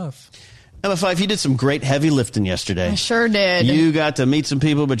Meaning Of. MF5, you did some great heavy lifting yesterday. I sure did. You got to meet some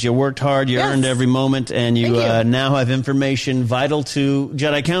people, but you worked hard. You earned every moment, and you now have information vital to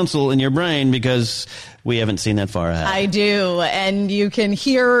Jedi Council in your brain because we haven't seen that far ahead. I do, and you can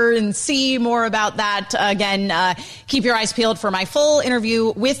hear and see more about that. Again, keep your eyes peeled for my full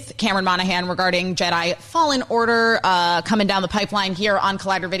interview with Cameron Monaghan regarding Jedi Fallen Order coming down the pipeline here on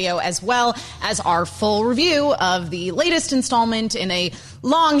Collider Video, as well as our full review of the latest installment in a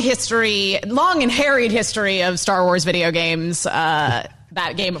long and harried history of Star Wars video games. That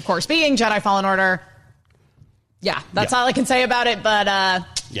game, of course, being Jedi Fallen Order. Yeah, that's all I can say about it, but I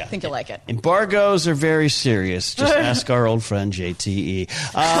think you'll like it. Embargoes are very serious. Just ask our old friend JTE.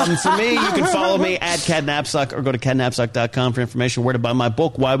 For me, you can follow me at Catnapsuck or go to catnapsuck.com for information where to buy my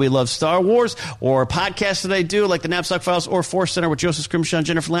book, Why We Love Star Wars, or podcasts that I do like the Knapsack Files or Force Center with Joseph Scrimshaw and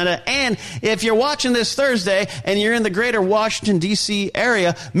Jennifer Landa. And if you're watching this Thursday and you're in the greater Washington, D.C.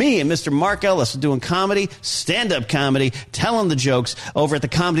 area, me and Mr. Mark Ellis are doing comedy, stand-up comedy, telling the jokes over at the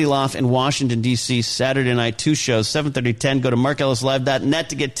Comedy Loft in Washington, D.C. Saturday night, 2 shows, 7:30, 10. Go to markellislive.net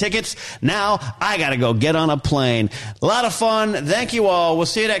to get get tickets. Now I got to go get on a plane. A lot of fun. Thank you all. We'll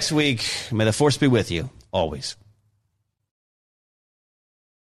see you next week. May the force be with you always.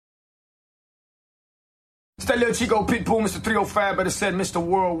 It's that little Chico Pitbull, Mr. 305, better said Mr.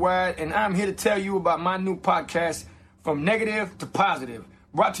 Worldwide, and I'm here to tell you about my new podcast, From Negative to Positive,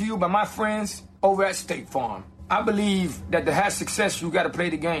 brought to you by my friends over at State Farm. I believe that to have success, you got to play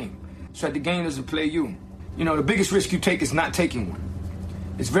the game, so that the game doesn't play you. You know, the biggest risk you take is not taking one.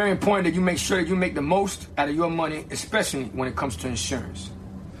 It's very important that you make sure that you make the most out of your money, especially when it comes to insurance.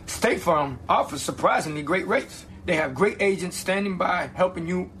 State Farm offers surprisingly great rates. They have great agents standing by helping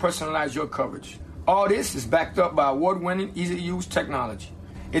you personalize your coverage. All this is backed up by award-winning, easy-to-use technology.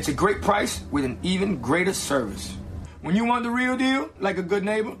 It's a great price with an even greater service. When you want the real deal, like a good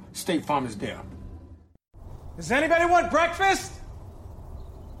neighbor, State Farm is there. Does anybody want breakfast?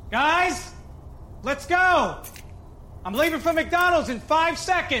 Guys, let's go. I'm leaving for McDonald's in 5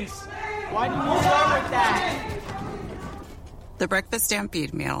 seconds. Why didn't you start with that? The Breakfast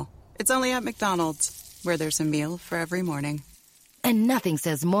Stampede Meal. It's only at McDonald's, where there's a meal for every morning. And nothing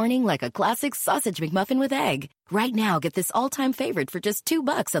says morning like a classic sausage McMuffin with egg. Right now, get this all-time favorite for just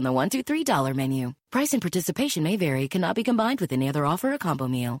 $2 on the $1, $2, $3 menu. Price and participation may vary. Cannot be combined with any other offer or combo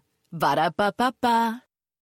meal. Ba-da-ba-ba-ba.